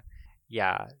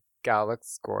 yeah, Gal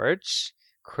looks gorge.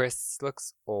 Chris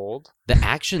looks old. The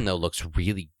action, though, looks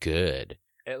really good.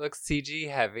 It looks CG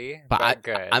heavy, but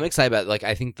good. I'm excited about it. Like,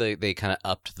 I think they kind of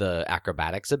upped the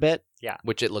acrobatics a bit. Yeah.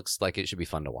 Which it looks like it should be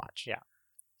fun to watch. Yeah.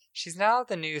 She's now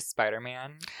the new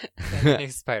Spider-Man in the new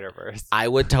Spider-Verse. I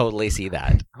would totally see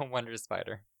that. A Wonder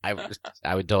Spider. I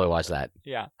would totally watch that.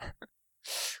 Yeah.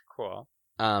 Cool.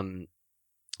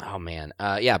 Oh man.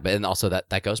 Yeah, but and also that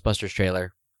Ghostbusters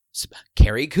trailer.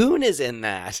 Carrie Coon is in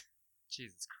that.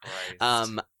 Jesus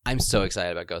Christ. I'm so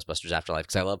excited about Ghostbusters Afterlife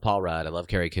because I love Paul Rudd, I love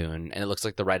Carrie Coon, and it looks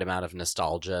like the right amount of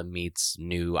nostalgia meets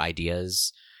new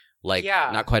ideas. Like,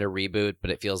 not quite a reboot, but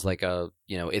it feels like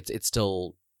it's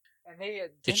still. And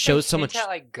it shows so much. At,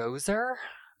 like Gozer.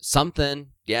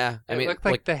 Something, yeah. I mean, it looked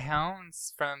like the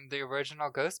hounds from the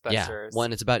original Ghostbusters. Yeah,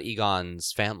 when it's about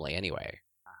Egon's family, anyway.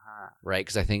 Right,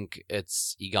 because I think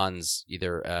it's Egon's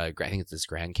either. I think it's his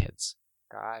grandkids.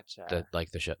 Gotcha.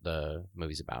 The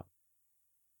movie's about.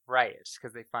 Right,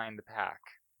 because they find the pack.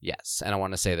 Yes, and I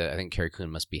want to say that I think Carrie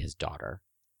Coon must be his daughter.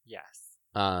 Yes.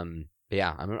 But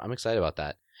yeah, I'm excited about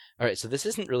that. All right, so this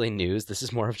isn't really news. This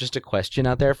is more of just a question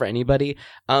out there for anybody.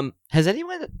 Has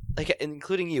anyone, like,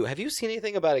 including you, have you seen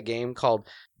anything about a game called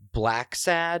Black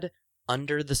Sad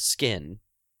Under the Skin?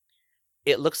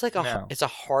 It looks like it's a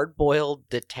hard-boiled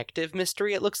detective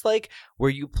mystery. It looks like where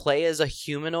you play as a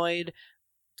humanoid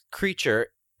creature,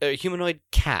 a humanoid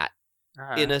cat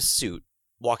in a suit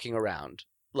walking around,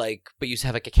 like, but you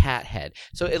have like a cat head.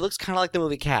 So it looks kind of like the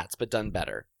movie Cats, but done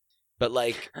better. But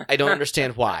like, I don't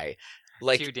understand why.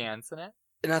 Like, do you dance in it?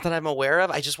 Not that I'm aware of.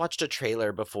 I just watched a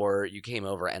trailer before you came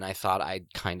over, and I thought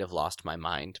I'd kind of lost my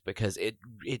mind because it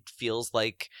feels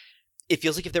like if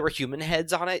there were human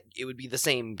heads on it, it would be the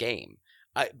same game.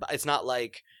 It's not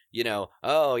like,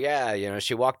 oh yeah,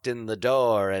 she walked in the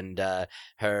door and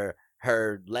her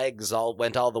legs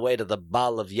went all the way to the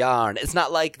ball of yarn. It's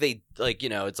not like they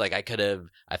it's like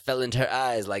I fell into her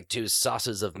eyes like 2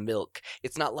 saucers of milk.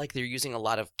 It's not like they're using a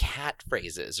lot of cat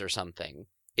phrases or something.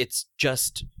 It's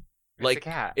just like a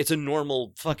cat. It's a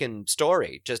normal fucking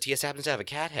story. Just he happens to have a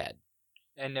cat head.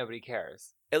 And nobody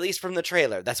cares. At least from the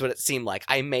trailer, that's what it seemed like.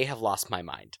 I may have lost my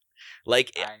mind.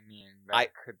 Like, I mean, that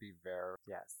could be very,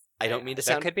 yes. I don't mean to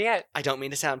sound. That could be it. I don't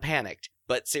mean to sound panicked,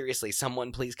 but seriously,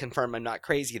 someone please confirm I'm not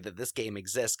crazy that this game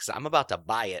exists, because I'm about to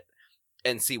buy it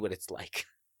and see what it's like.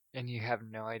 And you have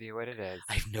no idea what it is.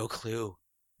 I have no clue.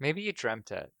 Maybe you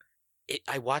dreamt it.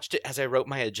 I watched it as I wrote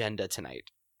my agenda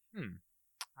tonight.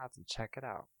 I'll have to check it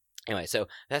out. Anyway, so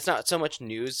that's not so much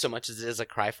news so much as it is a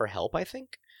cry for help, I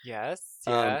think. Yes.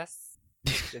 I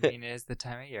mean, it is the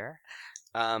time of year.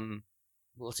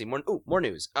 Let's see, more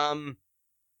news. So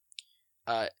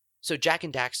Jak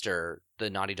and Daxter,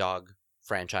 the Naughty Dog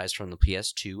franchise from the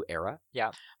PS2 era.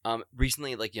 Yeah.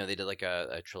 Recently, like, they did like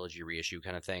a trilogy reissue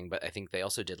kind of thing, but I think they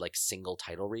also did like single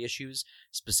title reissues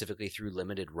specifically through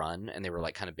limited run, and they were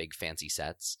like kind of big fancy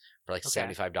sets for like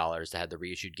 $75 to have the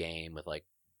reissued game with like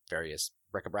various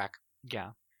bric-a-brac. Yeah.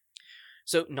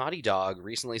 So Naughty Dog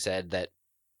recently said that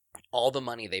all the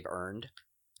money they've earned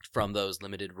from those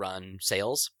limited run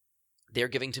sales, they're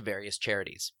giving to various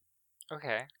charities.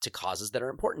 Okay. To causes that are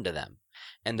important to them.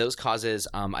 And those causes,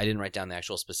 I didn't write down the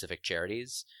actual specific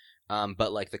charities,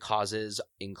 but like the causes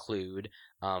include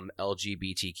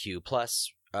LGBTQ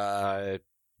plus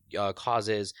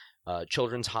causes,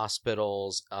 children's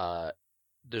hospitals.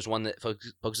 There's one that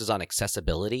focuses on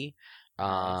accessibility,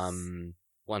 one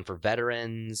for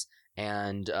veterans,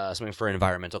 and something for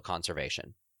environmental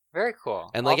conservation. Very cool.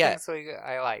 And like, all things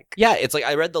I like. Yeah, it's like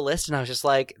I read the list and I was just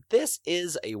like, this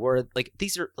is a word. Like,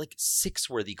 these are like 6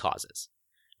 worthy causes.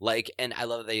 Like, and I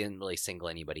love that they didn't really single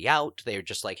anybody out. They're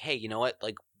just like, hey, you know what?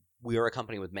 Like, we are a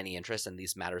company with many interests, and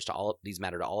these matter to all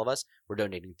of us. We're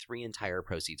donating 3 entire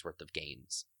proceeds worth of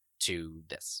gains to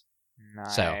this.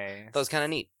 Nice. So that was kind of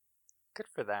neat. Good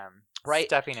for them. Right?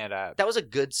 Stepping it up. That was a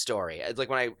good story. It's like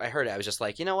when I heard it, I was just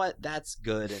like, you know what? That's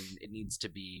good, and it needs to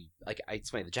be like. It's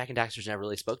funny. The Jack and Daxters never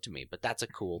really spoke to me, but that's a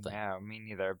cool thing. No, me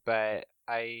neither. But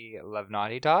I love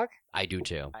Naughty Dog. I do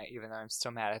too. Even though I'm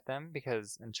still mad at them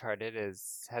because Uncharted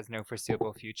has no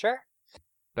foreseeable future.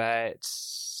 But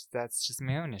that's just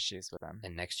my own issues with them.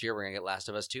 And next year we're gonna get Last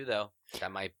of Us 2, though.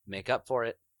 That might make up for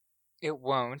it. It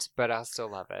won't, but I'll still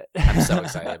love it. I'm so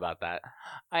excited about that.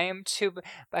 I am too. But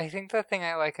I think the thing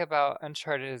I like about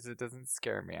Uncharted is it doesn't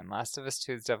scare me, and Last of Us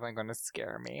 2 is definitely going to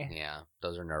scare me. Yeah,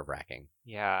 those are nerve-wracking.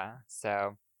 Yeah,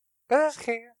 so. But that's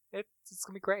okay. It's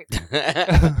going to be great.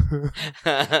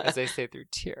 As I say through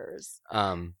tears.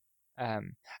 Oh,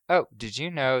 did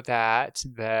you know that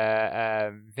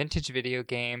the vintage video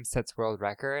game sets world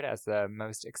record as the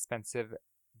most expensive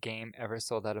game ever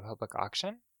sold at a public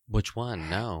auction? Which one?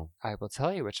 No. I will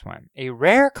tell you which one. A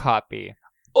rare copy.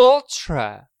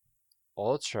 Ultra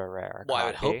rare Well, copy. I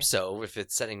would hope so if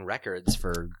it's setting records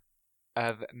for...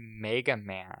 Of Mega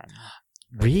Man.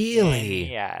 Really?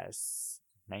 Yes.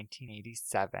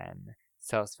 1987.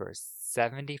 Sells for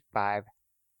 $75.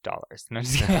 No, I'm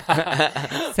just kidding.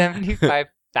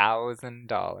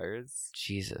 $75,000.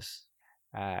 Jesus.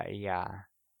 Yeah.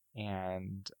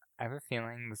 And I have a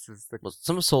feeling this is the... Well,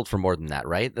 some sold for more than that,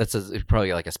 right? That's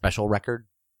probably like a special record.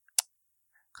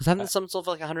 Because haven't some sold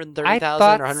for like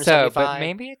 130,000 or 175? So, but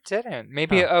maybe it didn't.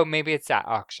 Maybe maybe it's at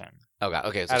auction.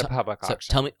 Okay. So at a public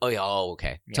auction. Tell me.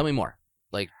 Okay. Yeah. Tell me more.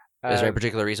 Like, is there a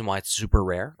particular reason why it's super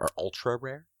rare or ultra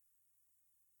rare?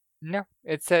 No,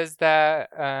 it says that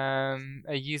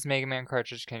a used Mega Man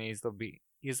cartridge can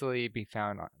easily be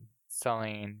found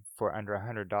selling for under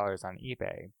 $100 on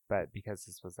eBay, but because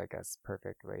this was, I guess,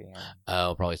 perfectly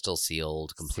probably still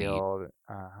sealed, complete. Sealed,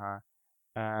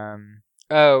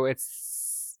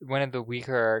 it's one of the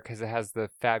weaker because it has the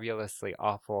fabulously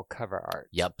awful cover art.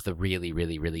 Yep, the really,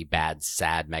 really, really bad,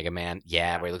 sad Mega Man.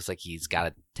 Yeah, where he looks like he's got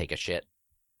to take a shit.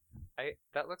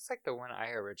 That looks like the one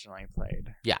I originally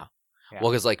played. Yeah.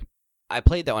 Well, because like I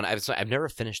played that one. I've never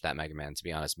finished that Mega Man, to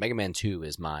be honest. Mega Man 2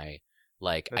 is my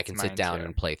I can sit down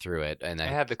and play through it, and I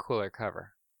had the cooler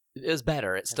cover. It was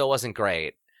better. It still wasn't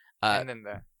great. And then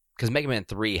because Mega Man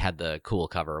 3 had the cool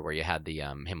cover where you had the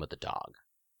him with the dog.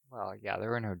 Well, yeah,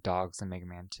 there were no dogs in Mega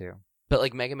Man 2. But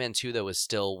like Mega Man 2 though was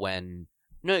still when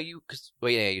you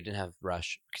didn't have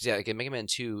Rush because like in Mega Man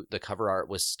 2 the cover art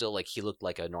was still like he looked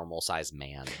like a normal sized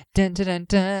man. Dun, dun, dun,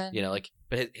 dun. Like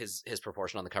but his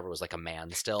proportion on the cover was like a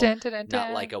man still, dun, dun, dun, not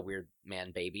dun. like a weird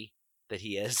man baby that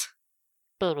he is.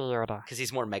 Baby Yoda. Because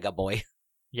he's more Mega Boy.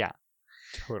 Yeah,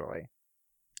 totally.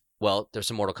 Well, there's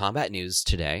some Mortal Kombat news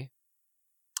today.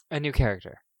 A new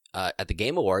character. At the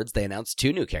Game Awards, they announced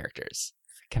 2 new characters.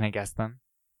 Can I guess them?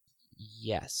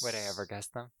 Yes. Would I ever guess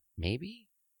them? Maybe?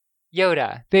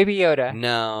 Yoda. Baby Yoda.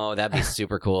 No, that'd be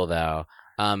super cool, though.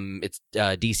 It's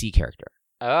a DC character.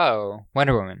 Oh,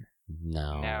 Wonder Woman.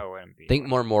 No. No, it wouldn't be. Think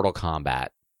more Mortal Kombat.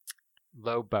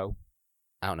 Lobo.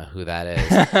 I don't know who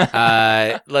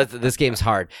that is. This game's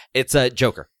hard. It's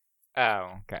Joker.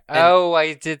 Oh, okay.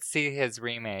 I did see his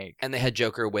remake. And they had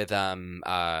Joker with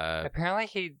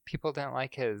Apparently people didn't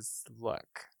like his look.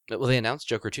 Well, they announced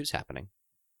Joker 2's happening.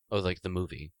 Oh, like the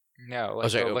movie. No,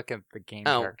 like the look of the game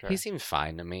character. He seemed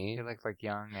fine to me. He looked like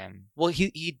young and... Well,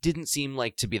 he didn't seem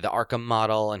like to be the Arkham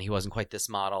model, and he wasn't quite this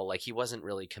model. Like, he wasn't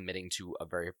really committing to a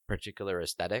very particular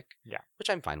aesthetic. Yeah. Which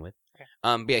I'm fine with. Okay.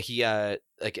 But yeah, he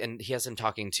and he has him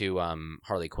talking to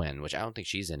Harley Quinn, which I don't think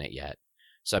she's in it yet.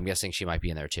 So I'm guessing she might be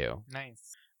in there too.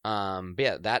 Nice. But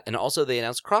yeah, that, and also they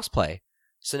announced crossplay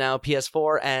So now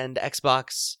PS4 and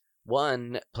Xbox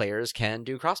One players can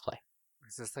do crossplay.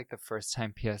 Is this like the first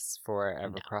time PS4 ever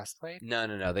No. crossplayed?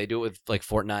 No. They do it with like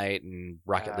Fortnite and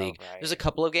Rocket Oh, League. right. There's a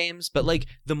couple of games, but like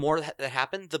the more that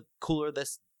happen, the cooler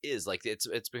this is. Like it's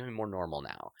becoming more normal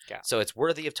now. Yeah. So it's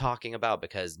worthy of talking about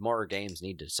because more games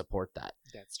need to support that.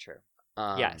 That's true.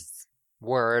 Yes.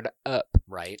 Word up.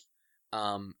 Right.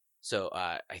 So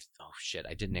I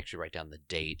didn't actually write down the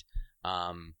date.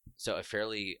 So a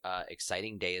fairly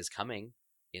exciting day is coming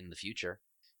in the future.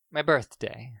 My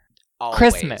birthday. Always.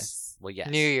 Christmas. Well, yes.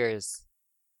 New Year's.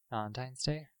 Valentine's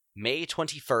Day. May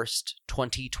 21st,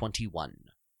 2021.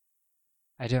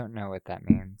 I don't know what that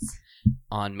means.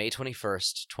 On May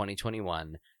 21st,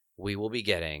 2021, we will be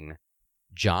getting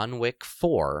John Wick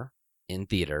 4 in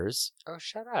theaters Oh,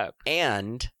 shut up.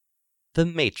 and The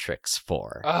Matrix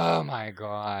 4 Oh my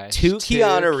gosh. Two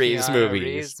Keanu Reeves Keanu movies.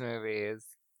 Reeves movies.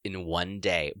 in one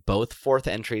day. Both fourth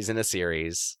entries in a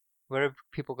series. What are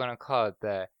people going to call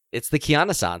it? It's the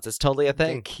Keanu-sans. It's totally a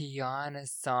thing. The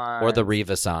Keanu-sans. Or the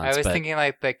Riva-sans. I was but... thinking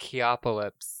like the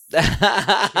Keopolis.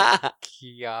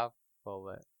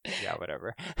 Keopolis. Yeah,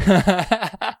 whatever.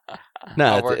 No,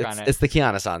 I'll work on it. it's the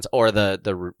Keanu-sans or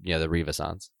the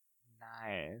Riva-sans.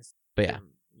 Nice. But yeah.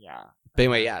 Yeah. But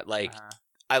anyway, yeah, like Uh-huh.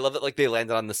 I love that like they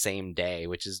landed on the same day,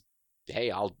 which is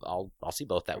hey, I'll see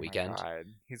both that Oh my weekend. God.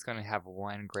 He's going to have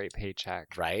one great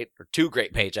paycheck. Right? Or two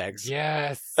great paychecks.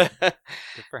 Yes. Good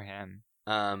for him.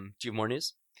 Do you have more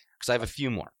news? Because I have a few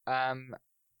more. I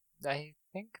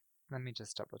think. Let me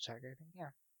just double check. I think yeah.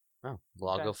 Oh,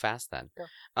 well, I'll Okay. go fast then.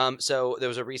 Go. So there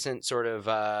was a recent sort of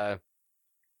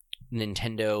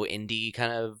Nintendo indie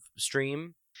kind of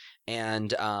stream,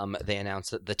 and they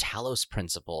announced that the Talos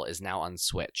Principle is now on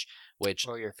Switch. Which,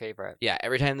 Oh, your favorite. yeah,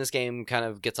 every time this game kind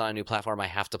of gets on a new platform, I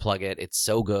have to plug it. It's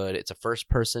so good. It's a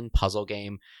first-person puzzle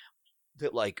game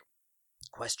that like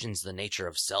questions the nature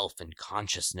of self and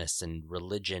consciousness and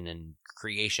religion and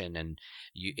creation, and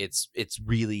it's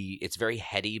very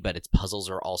heady, but its puzzles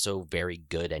are also very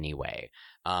good anyway.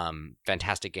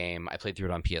 Fantastic game. I played through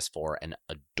it on PS4 and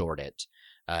adored it.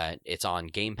 It's on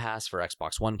Game Pass for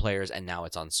Xbox One players, and now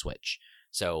it's on Switch,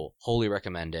 so wholly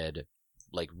recommended.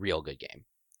 Like, real good game.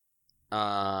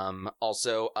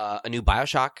 Also, a new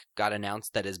BioShock got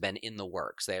announced that has been in the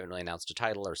works. They haven't really announced a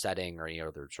title or setting or any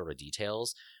other sort of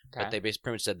details, Okay. but they basically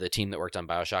pretty much said the team that worked on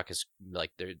BioShock is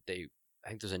like I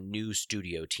think there's a new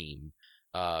studio team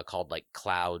called like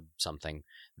Cloud something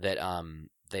that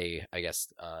they I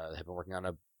guess have been working on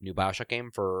a new BioShock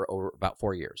game for over about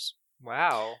 4 years.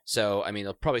 Wow. So I mean,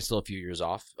 they're probably still a few years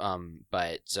off,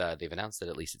 but they've announced that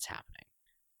at least it's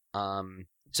happening.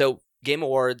 So Game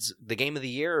Awards, the Game of the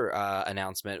Year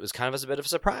announcement was kind of as a bit of a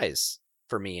surprise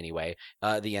for me anyway.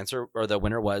 The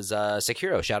winner was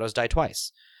Sekiro: Shadows Die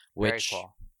Twice, which Very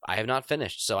cool. I have not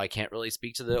finished, so I can't really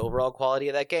speak to the overall quality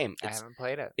of that game. I haven't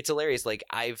played it. It's hilarious. Like,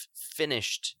 I've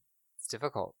finished It's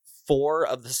difficult. 4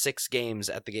 of the 6 games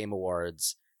at the Game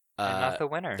Awards I'm not the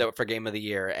winner. for Game of the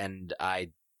Year, and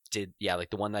I did, yeah, like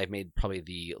the one that I've made probably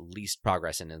the least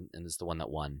progress in, and is the one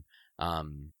that won. That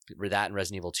and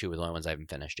Resident Evil 2 are the only ones I haven't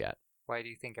finished yet. Why do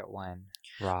you think it won,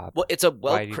 Rob? Well, it's a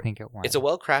Why do you think it won? it's a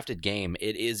well-crafted game.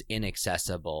 It is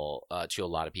inaccessible to a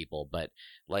lot of people, but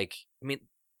like, I mean,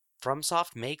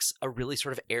 FromSoft makes a really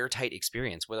sort of airtight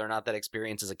experience. Whether or not that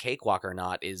experience is a cakewalk or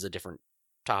not is a different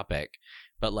topic.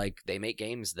 But like, they make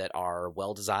games that are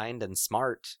well-designed and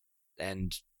smart,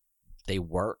 and they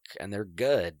work, and they're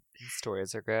good. These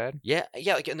stories are good. Yeah,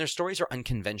 like, and their stories are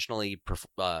unconventionally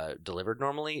delivered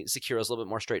normally. Sekiro's a little bit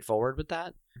more straightforward with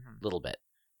that, a little bit.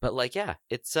 But like, yeah,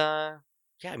 it's I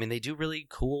mean, they do really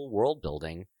cool world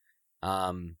building.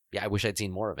 Yeah, I wish I'd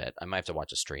seen more of it. I might have to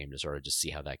watch a stream to sort of just see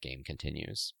how that game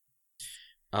continues.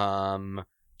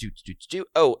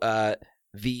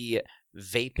 The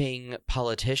vaping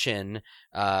politician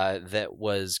that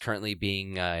was currently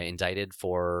being indicted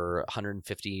for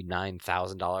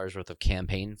 $159,000 worth of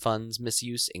campaign funds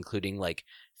misuse, including like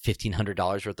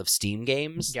 $1,500 worth of Steam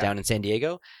games down in San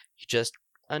Diego. He just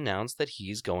announced that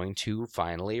he's going to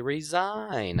finally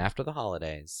resign after the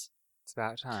holidays. It's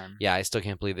about time. Yeah, I still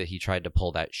can't believe that he tried to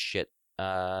pull that shit.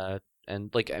 And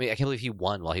like, I mean, I can't believe he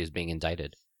won while he was being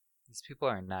indicted. These people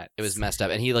are nuts. It was messed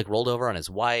up, and he like rolled over on his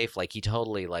wife. Like, he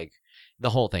totally like, the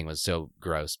whole thing was so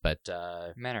gross. But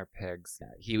Men are pigs.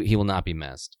 he will not be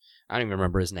missed. I don't even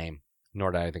remember his name,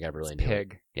 nor do I think I really knew.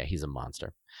 Pig. Yeah, he's a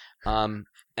monster. And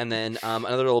then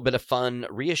another little bit of fun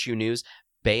reissue news.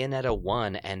 Bayonetta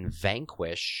 1 and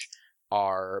Vanquish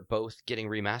are both getting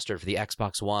remastered for the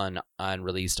Xbox One and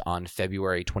released on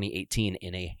February 2018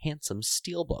 in a handsome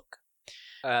steelbook.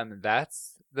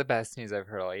 That's the best news I've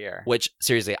heard all year. Which,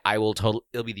 seriously, it'll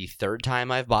be the 3rd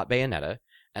time I've bought Bayonetta.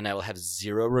 and I will have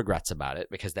zero regrets about it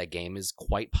because that game is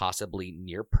quite possibly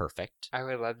near perfect. I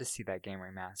would love to see that game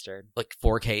remastered. Like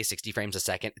 4K, 60 frames a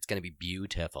second. It's going to be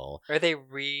beautiful. Are they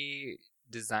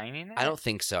redesigning it? I don't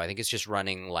think so. I think it's just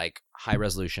running like high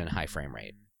resolution, high frame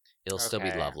rate. It'll still be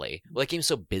Okay. lovely. Well, that game's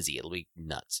so busy, it'll be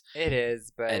nuts. It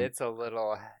is, but And- it's a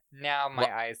little. Now my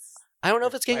Well, eyes. I don't know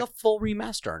if it's getting My- a full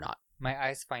remaster or not. My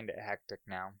eyes find it hectic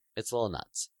now. It's a little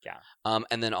nuts. Yeah.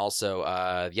 And then also,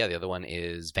 the other one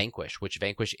is Vanquish, which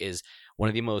Vanquish is one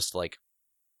of the most like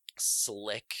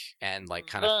slick and like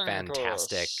kind of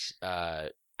fantastic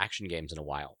action games in a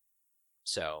while.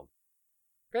 So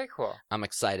Very cool. I'm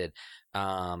excited.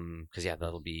 Because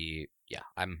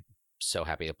I'm so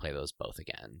happy to play those both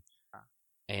again.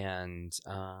 And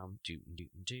well,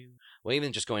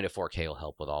 even just going to 4K will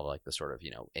help with all like the sort of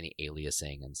any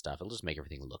aliasing and stuff. It'll just make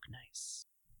everything look nice.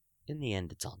 In the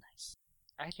end, it's all nice,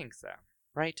 I think so.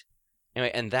 right?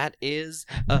 Anyway, and that is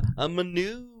a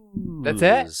news. That's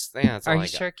it? Yeah, that's all Are I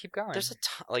you got. sure? Keep going. There's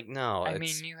no. I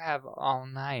mean, you have all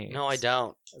night. no, I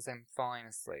don't. As I'm falling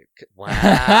asleep.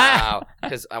 Wow,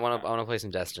 because I want to play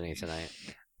some Destiny tonight.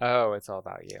 Oh, it's all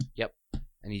about you.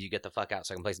 I need you to get the fuck out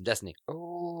so I can play some Destiny.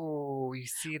 Oh, you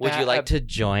see that? Would you like to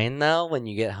join though when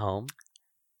you get home?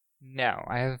 No,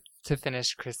 I have to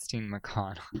finish Christine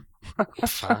McConnell.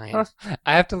 Fine.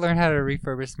 I have to learn how to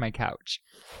refurbish my couch.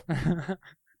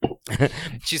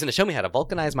 She's gonna show me how to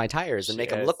vulcanize my tires and She make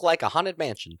them is. look like a haunted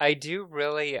mansion. I do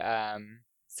really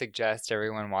suggest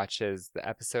everyone watches the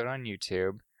episode on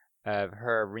YouTube of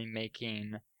her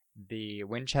remaking the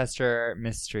Winchester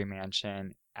Mystery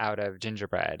Mansion out of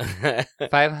gingerbread.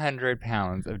 500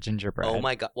 pounds of gingerbread. Oh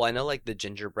my god! Well, I know like the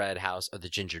gingerbread house or the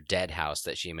ginger dead house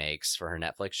that she makes for her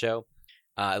Netflix show.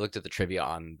 I looked at the trivia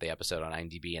on the episode on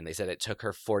IMDb, and they said it took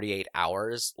her 48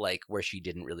 hours, like where she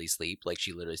didn't really sleep. Like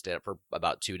she literally stayed up for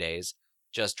about 2 days,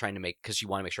 just trying to because she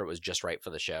wanted to make sure it was just right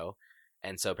for the show.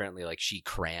 And so apparently, like she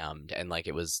crammed, and like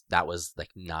that was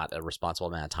like not a responsible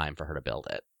amount of time for her to build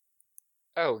it.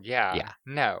 Oh, yeah. Yeah.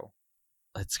 No.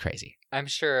 It's crazy. I'm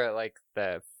sure, like,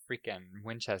 the freaking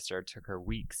Winchester took her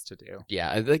weeks to do. Yeah,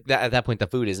 I think that at that point the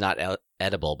food is not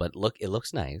edible, but it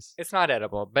looks nice. It's not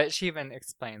edible, but she even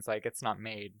explains, like, it's not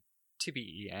made to be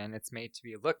eaten. It's made to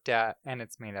be looked at, and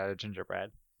it's made out of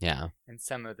gingerbread. Yeah. And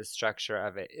some of the structure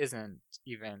of it isn't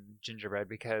even gingerbread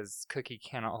because cookie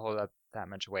cannot hold up that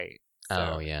much weight.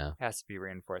 So Oh yeah. it has to be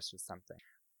reinforced with something.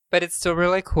 But it's still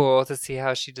really cool to see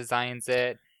how she designs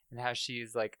it and how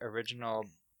she's like original,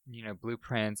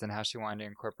 blueprints and how she wanted to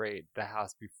incorporate the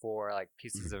house before like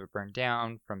pieces of it burned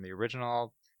down from the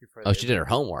original. Oh, she did her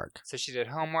homework. So she did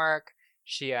homework.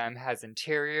 She has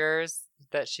interiors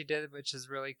that she did, which is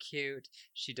really cute.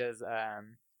 She does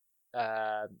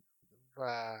not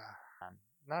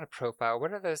a profile.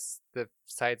 What are the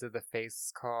sides of the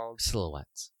face called?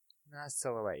 Silhouettes. Not a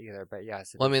silhouette either, but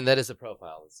yes. Well, I mean that is a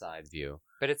profile, the side view.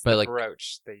 But it's but the like-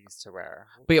 brooch they used to wear.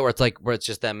 But yeah, where it's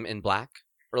just them in black,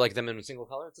 or like them in a single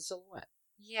color. It's a silhouette.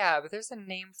 Yeah, but there's a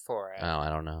name for it. Oh, I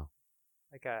don't know.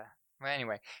 Well,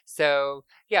 anyway. So,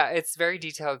 yeah, it's very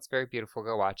detailed. It's very beautiful.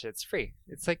 Go watch it. It's free.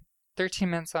 It's like 13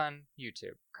 minutes on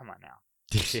YouTube. Come on now.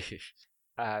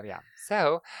 Yeah.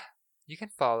 So, you can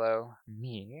follow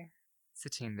me,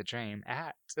 Satine the Dream,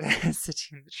 at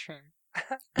Satine the Dream.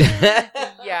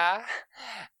 Yeah.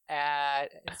 At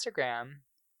Instagram,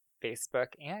 Facebook,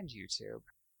 and YouTube.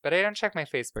 But I don't check my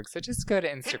Facebook, so just go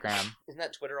to Instagram. Isn't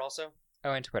that Twitter also?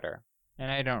 Oh, and Twitter.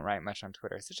 And I don't write much on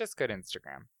Twitter, so just go to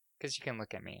Instagram. Because you can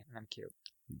look at me, and I'm cute.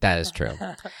 That is true.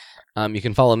 You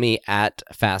can follow me at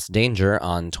Fast Danger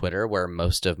on Twitter, where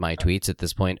most of my tweets at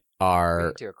this point are.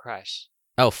 Wait, do a crush.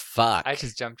 Oh fuck! I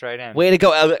just jumped right in. Way to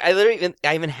go! I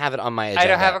even have it on my agenda. I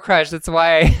don't have a crush, that's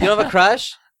why. You don't have a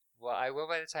crush? Well, I will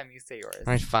by the time you say yours.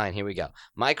 All right, fine. Here we go.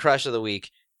 My crush of the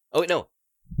week. Oh wait, no.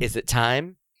 Is it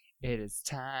time? It is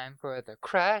time for the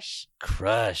crush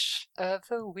Crush. of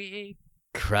the week.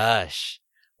 Crush.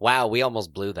 Wow, we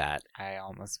almost blew that. I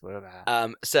almost blew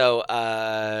that. So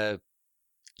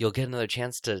you'll get another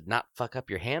chance to not fuck up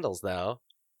your handles though.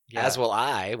 Yeah. As will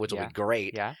I, which will Yeah. be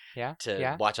great Yeah.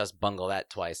 to watch us bungle that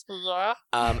twice. Yeah.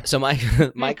 So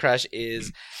my crush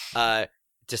is,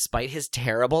 despite his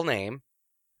terrible name,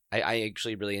 I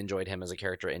actually really enjoyed him as a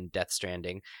character in Death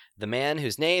Stranding. The man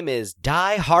whose name is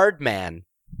Die Hard Man.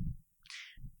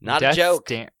 Not a joke.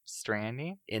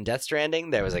 Stranding? In Death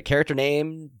Stranding, there was a character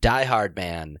named Die Hard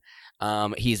Man.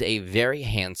 He's a very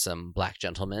handsome black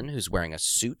gentleman who's wearing a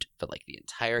suit for like the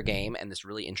entire game and this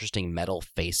really interesting metal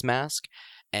face mask.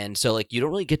 And so like you don't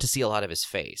really get to see a lot of his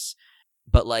face.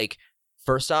 But like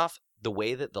first off, the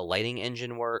way that the lighting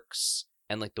engine works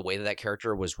and like the way that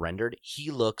character was rendered, he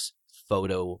looks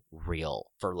photo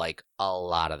real for like a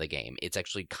lot of the game. It's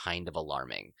actually kind of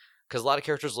alarming because a lot of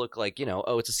characters look like,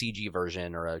 oh, it's a CG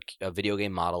version or a video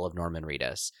game model of Norman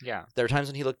Reedus. Yeah. There are times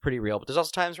when he looked pretty real, but there's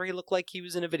also times where he looked like he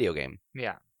was in a video game.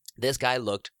 Yeah. This guy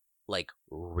looked like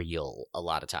real a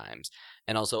lot of times.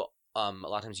 And also, a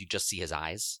lot of times you just see his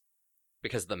eyes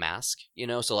because of the mask,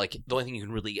 So, like, the only thing you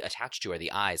can really attach to are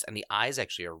the eyes. And the eyes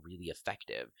actually are really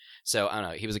effective. So, I don't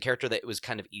know. He was a character that was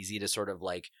kind of easy to sort of,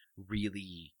 like,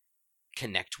 really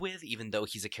connect with, even though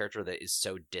he's a character that is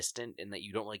so distant and that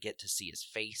you don't really get to see his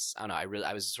face. I don't know.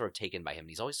 I was sort of taken by him.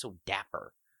 He's always so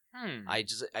dapper. I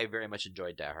very much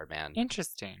enjoyed Die Hard Man.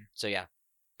 Interesting. So, yeah.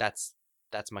 That's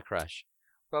my crush.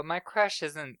 Well, my crush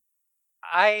isn't...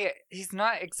 He's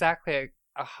not exactly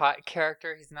a hot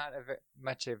character. He's not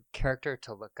much of a character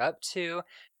to look up to.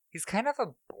 He's kind of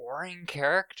a boring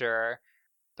character,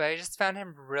 but I just found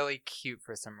him really cute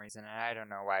for some reason, and I don't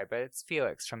know why, but it's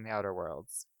Felix from The Outer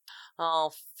Worlds.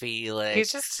 Oh, Felix.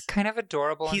 He's just kind of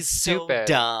adorable and stupid.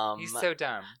 So dumb. He's so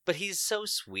dumb. But he's so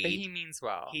sweet. But he means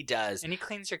well. He does. And he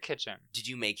cleans your kitchen. Did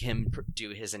you make him do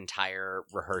his entire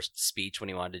rehearsed speech when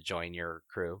he wanted to join your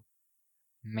crew?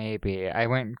 Maybe. I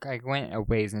went a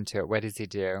ways into it. What does he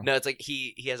do? No, it's like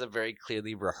he has a very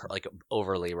clearly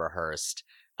overly rehearsed,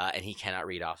 and he cannot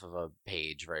read off of a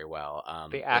page very well.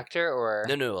 The actor or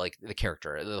no, like the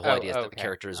character. The whole idea is that the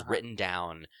character has written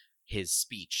down his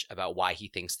speech about why he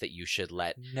thinks that you should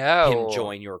let him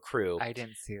join your crew. I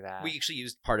didn't see that. We actually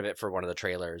used part of it for one of the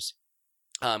trailers.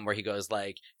 Where he goes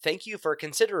like, "Thank you for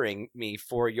considering me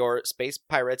for your space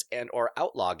pirates and or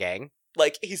outlaw gang."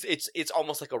 Like it's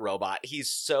almost like a robot. He's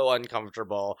so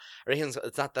uncomfortable. Or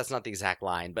that's not the exact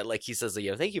line, but like he says,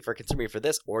 "Thank you for considering me for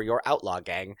this or your outlaw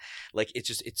gang." Like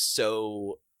it's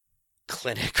so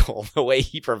clinical the way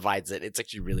he provides it. It's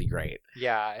actually really great.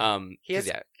 Yeah.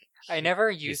 I never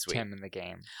used him in the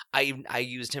game. I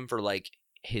used him for like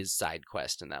his side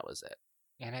quest, and that was it.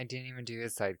 And I didn't even do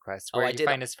his side quest. Where you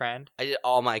find his friend? I did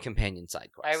all my companion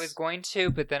side quests. I was going to,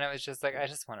 but then I was just like, I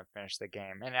just want to finish the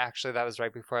game. And actually, that was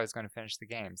right before I was going to finish the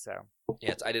game. So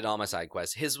yeah, I did all my side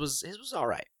quests. His was all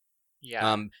right.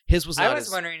 Yeah. His was. I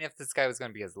was wondering if this guy was going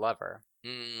to be his lover.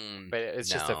 But it's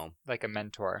just like a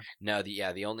mentor. No,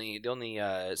 the only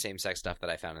same sex stuff that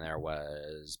I found in there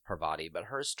was Parvati, but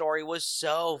her story was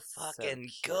so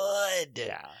fucking good.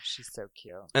 Yeah, she's so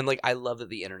cute. And like I love that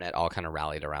the internet all kind of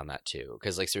rallied around that too,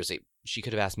 because like seriously, she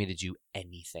could have asked me to do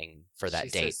anything for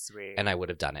that date, so sweet. and I would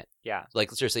have done it. Yeah,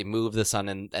 like seriously, move the sun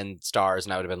and stars,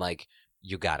 and I would have been like,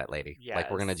 "You got it, lady. Yes.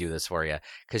 Like we're gonna do this for you,"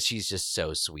 because she's just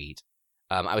so sweet.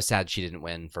 I was sad she didn't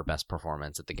win for best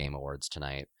performance at the Game Awards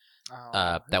tonight.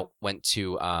 That went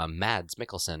to Mads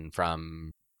Mikkelsen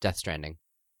from Death Stranding.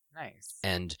 Nice.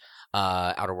 And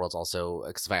Outer Worlds also,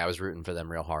 because I was rooting for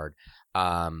them real hard.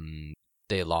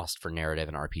 They lost for narrative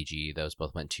and RPG. Those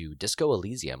both went to Disco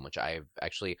Elysium, which I've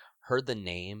actually heard the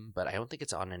name, but I don't think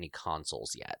it's on any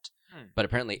consoles yet. But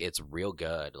apparently it's real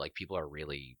good. Like people are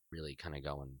really, really kind of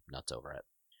going nuts over it.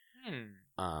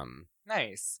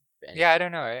 Nice. Yeah, I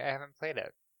don't know. I haven't played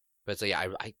it. But so yeah,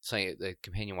 I say the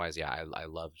companion wise, yeah, I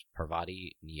loved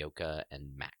Parvati, Nyoka,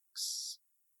 and Max.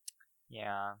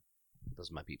 Yeah,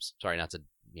 those are my peeps. Sorry, not to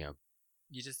you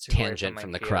just took tangent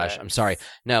from the crush. I'm sorry.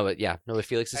 No, but yeah, no, but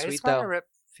Felix is sweet though. I just want to rip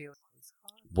Felix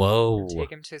off. Whoa!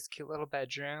 Take him to his cute little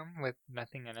bedroom with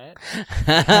nothing in it.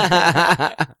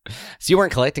 So you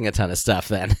weren't collecting a ton of stuff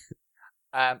then?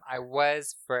 I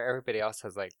was. For everybody else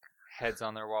has like heads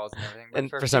on their walls and everything. And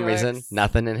for some reason,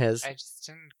 nothing in his. I just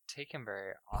didn't take him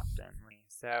very often.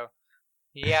 So,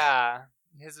 yeah,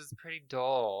 his was pretty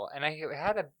dull. And I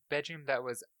had a bedroom that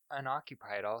was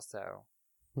unoccupied also.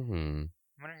 I wonder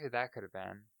who that could have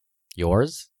been.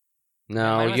 Yours?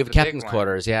 No, you have captain's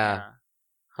quarters, yeah.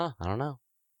 Huh, I don't know.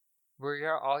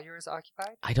 Were all yours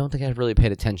occupied? I don't think I really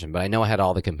paid attention, but I know I had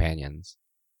all the companions.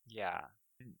 Yeah.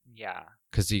 Yeah.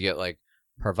 Because you get like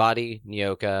Parvati,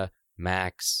 Nyoka,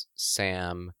 Max,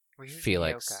 Sam,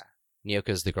 Felix.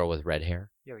 Nyoka's the girl with red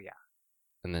hair. Oh, yeah.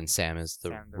 And then Sam is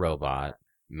the robot.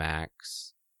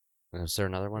 Max. And is there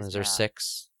another one? Is there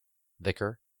 6?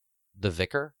 Vicar? The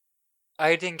Vicar?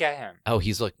 I didn't get him. Oh,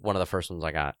 he's like one of the first ones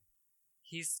I got.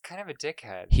 He's kind of a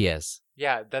dickhead. He is.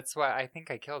 Yeah, that's why I think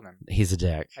I killed him. He's a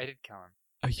dick. I did kill him.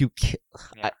 Are you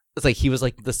yeah. It's like he was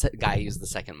like the guy who was the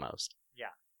second most. Yeah.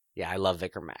 Yeah, I love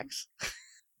Vicar Max.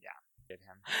 Yeah, did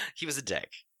him. He was a dick.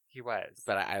 He was.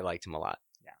 But I liked him a lot.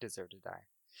 Yeah. Deserved to die.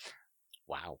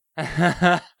 Wow.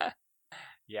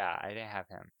 Yeah, I didn't have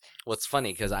him. What's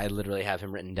funny, because I literally have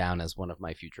him written down as one of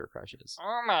my future crushes.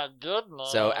 Oh my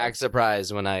goodness. So act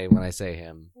surprised when I say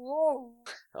him. Whoa.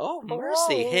 Oh,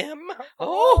 mercy, him?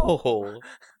 Oh.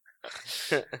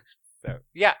 So,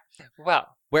 yeah.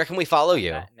 Well, Where can we follow On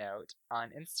you? that note, on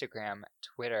Instagram,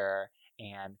 Twitter,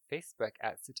 and Facebook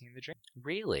at Satine the Dream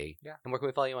Really? Yeah. And where can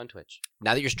we follow you on Twitch?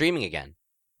 Now that you're streaming again.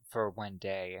 for one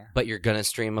day. But you're going to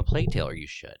stream a Plague Tale, or you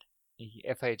should.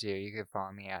 If I do, you can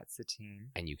follow me at Satine.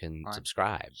 And you can On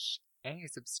subscribe, Twitch. And you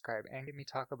subscribe and give me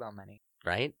Taco Bell money.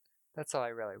 right? That's all I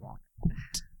really want.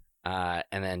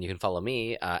 And then you can follow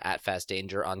me at Fast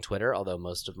Danger on Twitter, although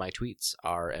most of my tweets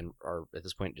are at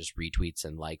this point just retweets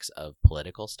and likes of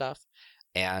political stuff.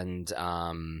 And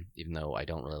even though I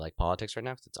don't really like politics right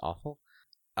now because it's awful.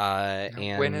 And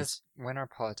When are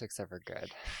politics ever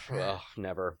good? well,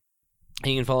 never.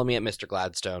 And you can follow me at Mr.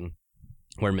 Gladstone,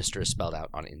 where Mr. is spelled out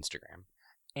on Instagram.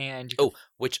 And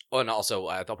And also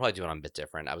I'll probably do it on a bit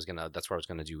different. That's where I was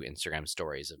gonna do Instagram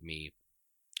stories of me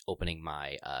opening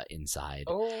my Inside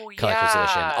collector's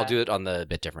edition. I'll do it on the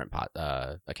bit different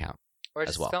account. Or as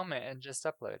just well. film it and just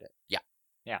upload it. Yeah.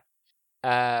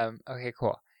 Okay,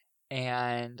 cool.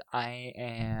 And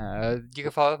you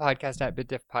can follow the podcast at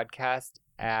BitDiff Podcast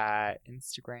at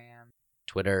Instagram,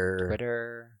 Twitter,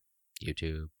 Twitter,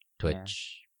 YouTube,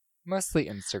 Twitch, mostly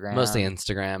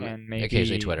Instagram. and maybe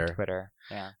occasionally Twitter. Twitter,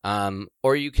 yeah.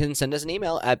 Or you can send us an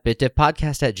email at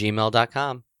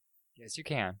bitdiffpodcast@gmail.com. Yes, you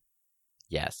can.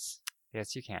 Yes.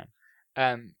 Yes, you can.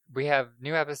 We have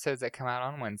new episodes that come out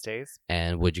on Wednesdays.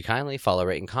 And would you kindly follow,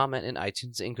 rate, and comment in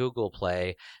iTunes and Google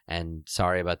Play? And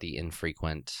sorry about the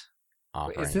infrequent Wait,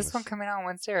 offerings. is this one coming out on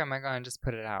Wednesday, or am I going to just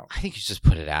put it out? I think you just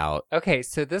put it out. Okay,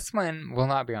 so this one will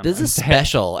not be on This Wednesday. is a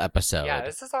special episode. Yeah,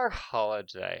 this is our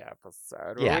holiday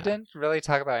episode. Yeah. We didn't really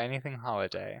talk about anything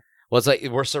holiday. Well, it's like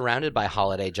we're surrounded by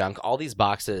holiday junk. All these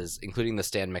boxes, including the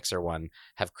stand mixer one,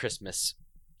 have Christmas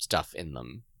stuff in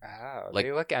them. Oh, Like-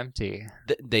 they look empty.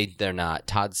 They're not.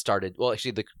 Todd started. Well,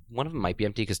 actually, one of them might be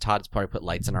empty because Todd's probably put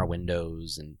lights in our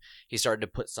windows, and he started to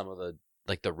put some of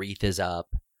the wreath is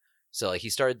up. So like he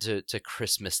started to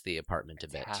Christmas the apartment a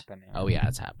It's bit. happening. Oh yeah,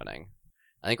 it's happening.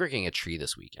 I think we're getting a tree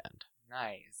this weekend.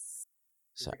 Nice.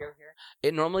 Does So it go here?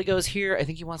 it normally goes here. I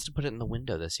think he wants to put it in the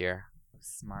window this year.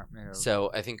 Smart move.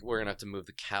 So I think we're gonna have to move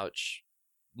the couch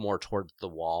more towards the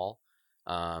wall,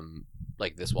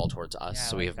 like this wall towards us, Yeah,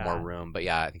 so we like have more that. room. But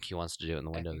yeah, I think he wants to do it in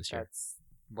the I window think this year. that's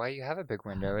why you have a big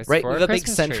window. It's Right, for we have a big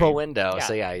Christmas central tree. window. Yeah.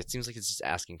 So yeah, it seems like it's just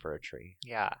asking for a tree.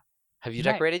 Yeah. Have you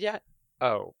Nice. decorated yet?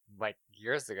 Oh, like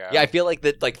years ago. Yeah, I feel like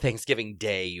that. Like Thanksgiving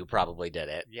Day, you probably did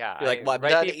it. Yeah. You're like, well, I'm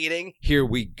right done be- eating. Here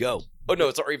we go. Oh no,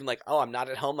 it's or even like, oh, I'm not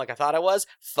at home like I thought I was.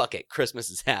 Fuck it, Christmas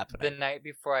is The happening. night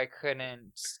before I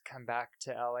couldn't come back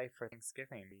to LA for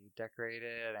Thanksgiving, we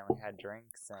decorated and we had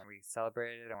drinks and we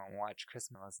celebrated and we watched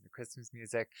Christmas, listened to Christmas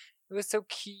music. It was so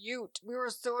cute. We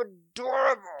were so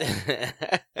adorable.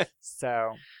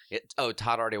 So,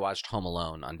 Todd already watched Home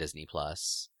Alone on Disney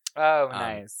Plus,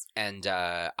 nice. and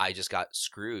I just got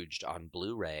Scrooged on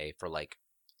Blu-ray for like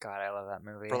God, I love that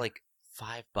movie.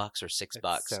 $5 or $6.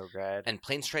 It's so good. And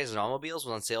Planes, Trains, and Automobiles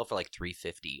was on sale for like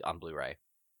 $3.50 on Blu-ray.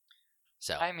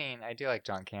 So I mean, I do like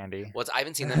John Candy. I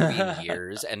haven't seen that movie in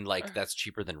years, and like that's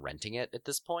cheaper than renting it at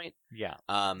this point. Yeah,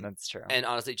 that's true. And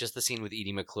honestly, just the scene with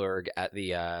Edie McClurg at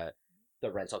the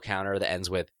rental counter that ends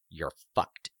with "You're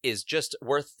fucked" is just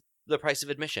worth the price of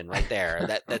admission right there.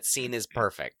 that scene is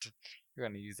perfect. You're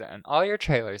going to use it in all your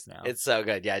trailers now. It's so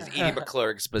good. Yeah, it's Edie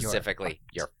McClurg specifically.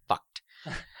 You're fucked.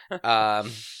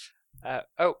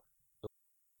 I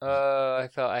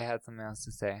felt I had something else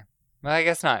to say. Well, I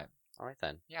guess not. All right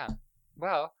then. Yeah.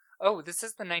 Well, this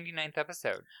is the 99th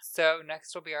episode. So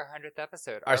next will be our 100th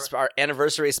episode. Our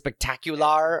anniversary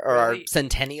spectacular or our Really-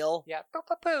 centennial. Yeah. Boo,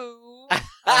 boo, boo.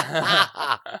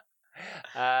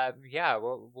 Yeah,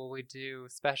 what will we do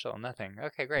special? Nothing.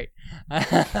 Okay, great.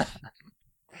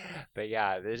 But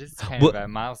yeah, it is kind of a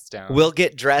milestone. We'll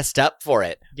get dressed up for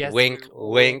it. Yes, wink, we-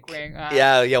 wink.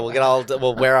 Yeah,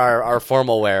 we'll wear our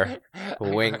formal wear.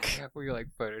 Wink. We like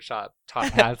Photoshop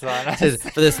top hats on us.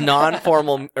 For this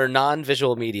non-formal or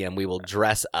non-visual medium, we will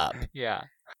dress up. Yeah.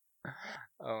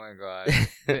 Oh my god.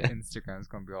 The Instagram's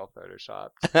gonna be all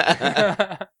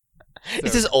photoshopped.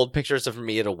 It's just old pictures of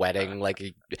me at a wedding. Like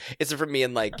it's from me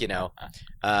and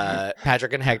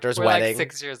Patrick and Hector's We're wedding.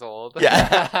 like 6 years old.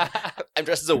 Yeah. I'm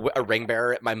dressed as a ring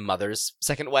bearer at my mother's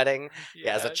second wedding.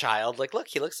 Yeah, as a child. Like, look,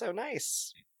 he looks so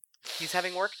nice. He's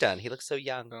having work done. He looks so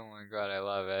young. Oh my god, I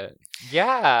love it.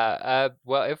 Yeah.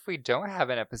 Well, if we don't have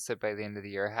an episode by the end of the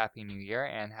year, Happy New Year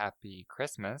and Happy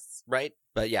Christmas. Right?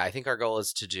 But yeah, I think our goal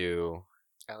is to do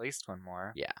At least one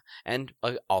more. Yeah. And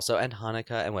also and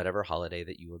Hanukkah and whatever holiday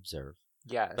that you observe.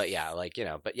 Yes. But yeah,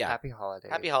 Happy holidays.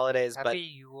 Happy holidays. Happy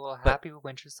Yule. but- Happy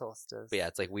winter solstice. But yeah,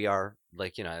 it's like we are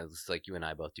it's like you and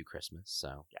I both do Christmas,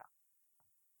 so Yeah.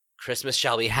 Christmas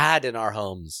shall be had in our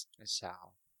homes. It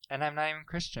shall. And I'm not even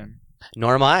Christian.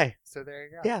 Nor am I. So there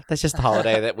you go. Yeah, that's just the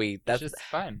holiday that we. It's That's just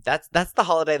fun. that's the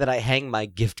holiday that I hang my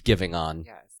gift giving on.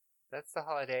 Yes. That's the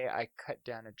holiday I cut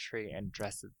down a tree and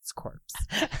dress its corpse.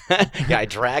 Yeah, I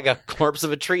drag a corpse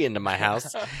of a tree into my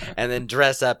house and then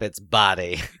dress up its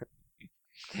body.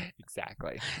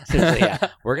 Exactly. So, yeah,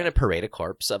 we're gonna parade a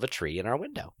corpse of a tree in our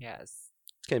window. Yes.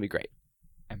 It's gonna be great,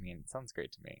 I mean, it sounds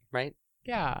great to me. right?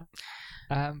 Yeah.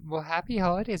 Well, happy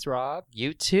holidays, Rob.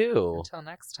 You too. Until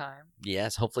next time.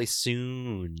 Yes, hopefully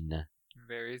soon.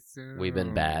 Very soon. We've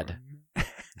been bad.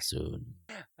 Soon.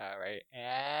 All right.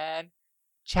 And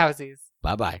chowsies.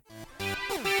 Bye bye.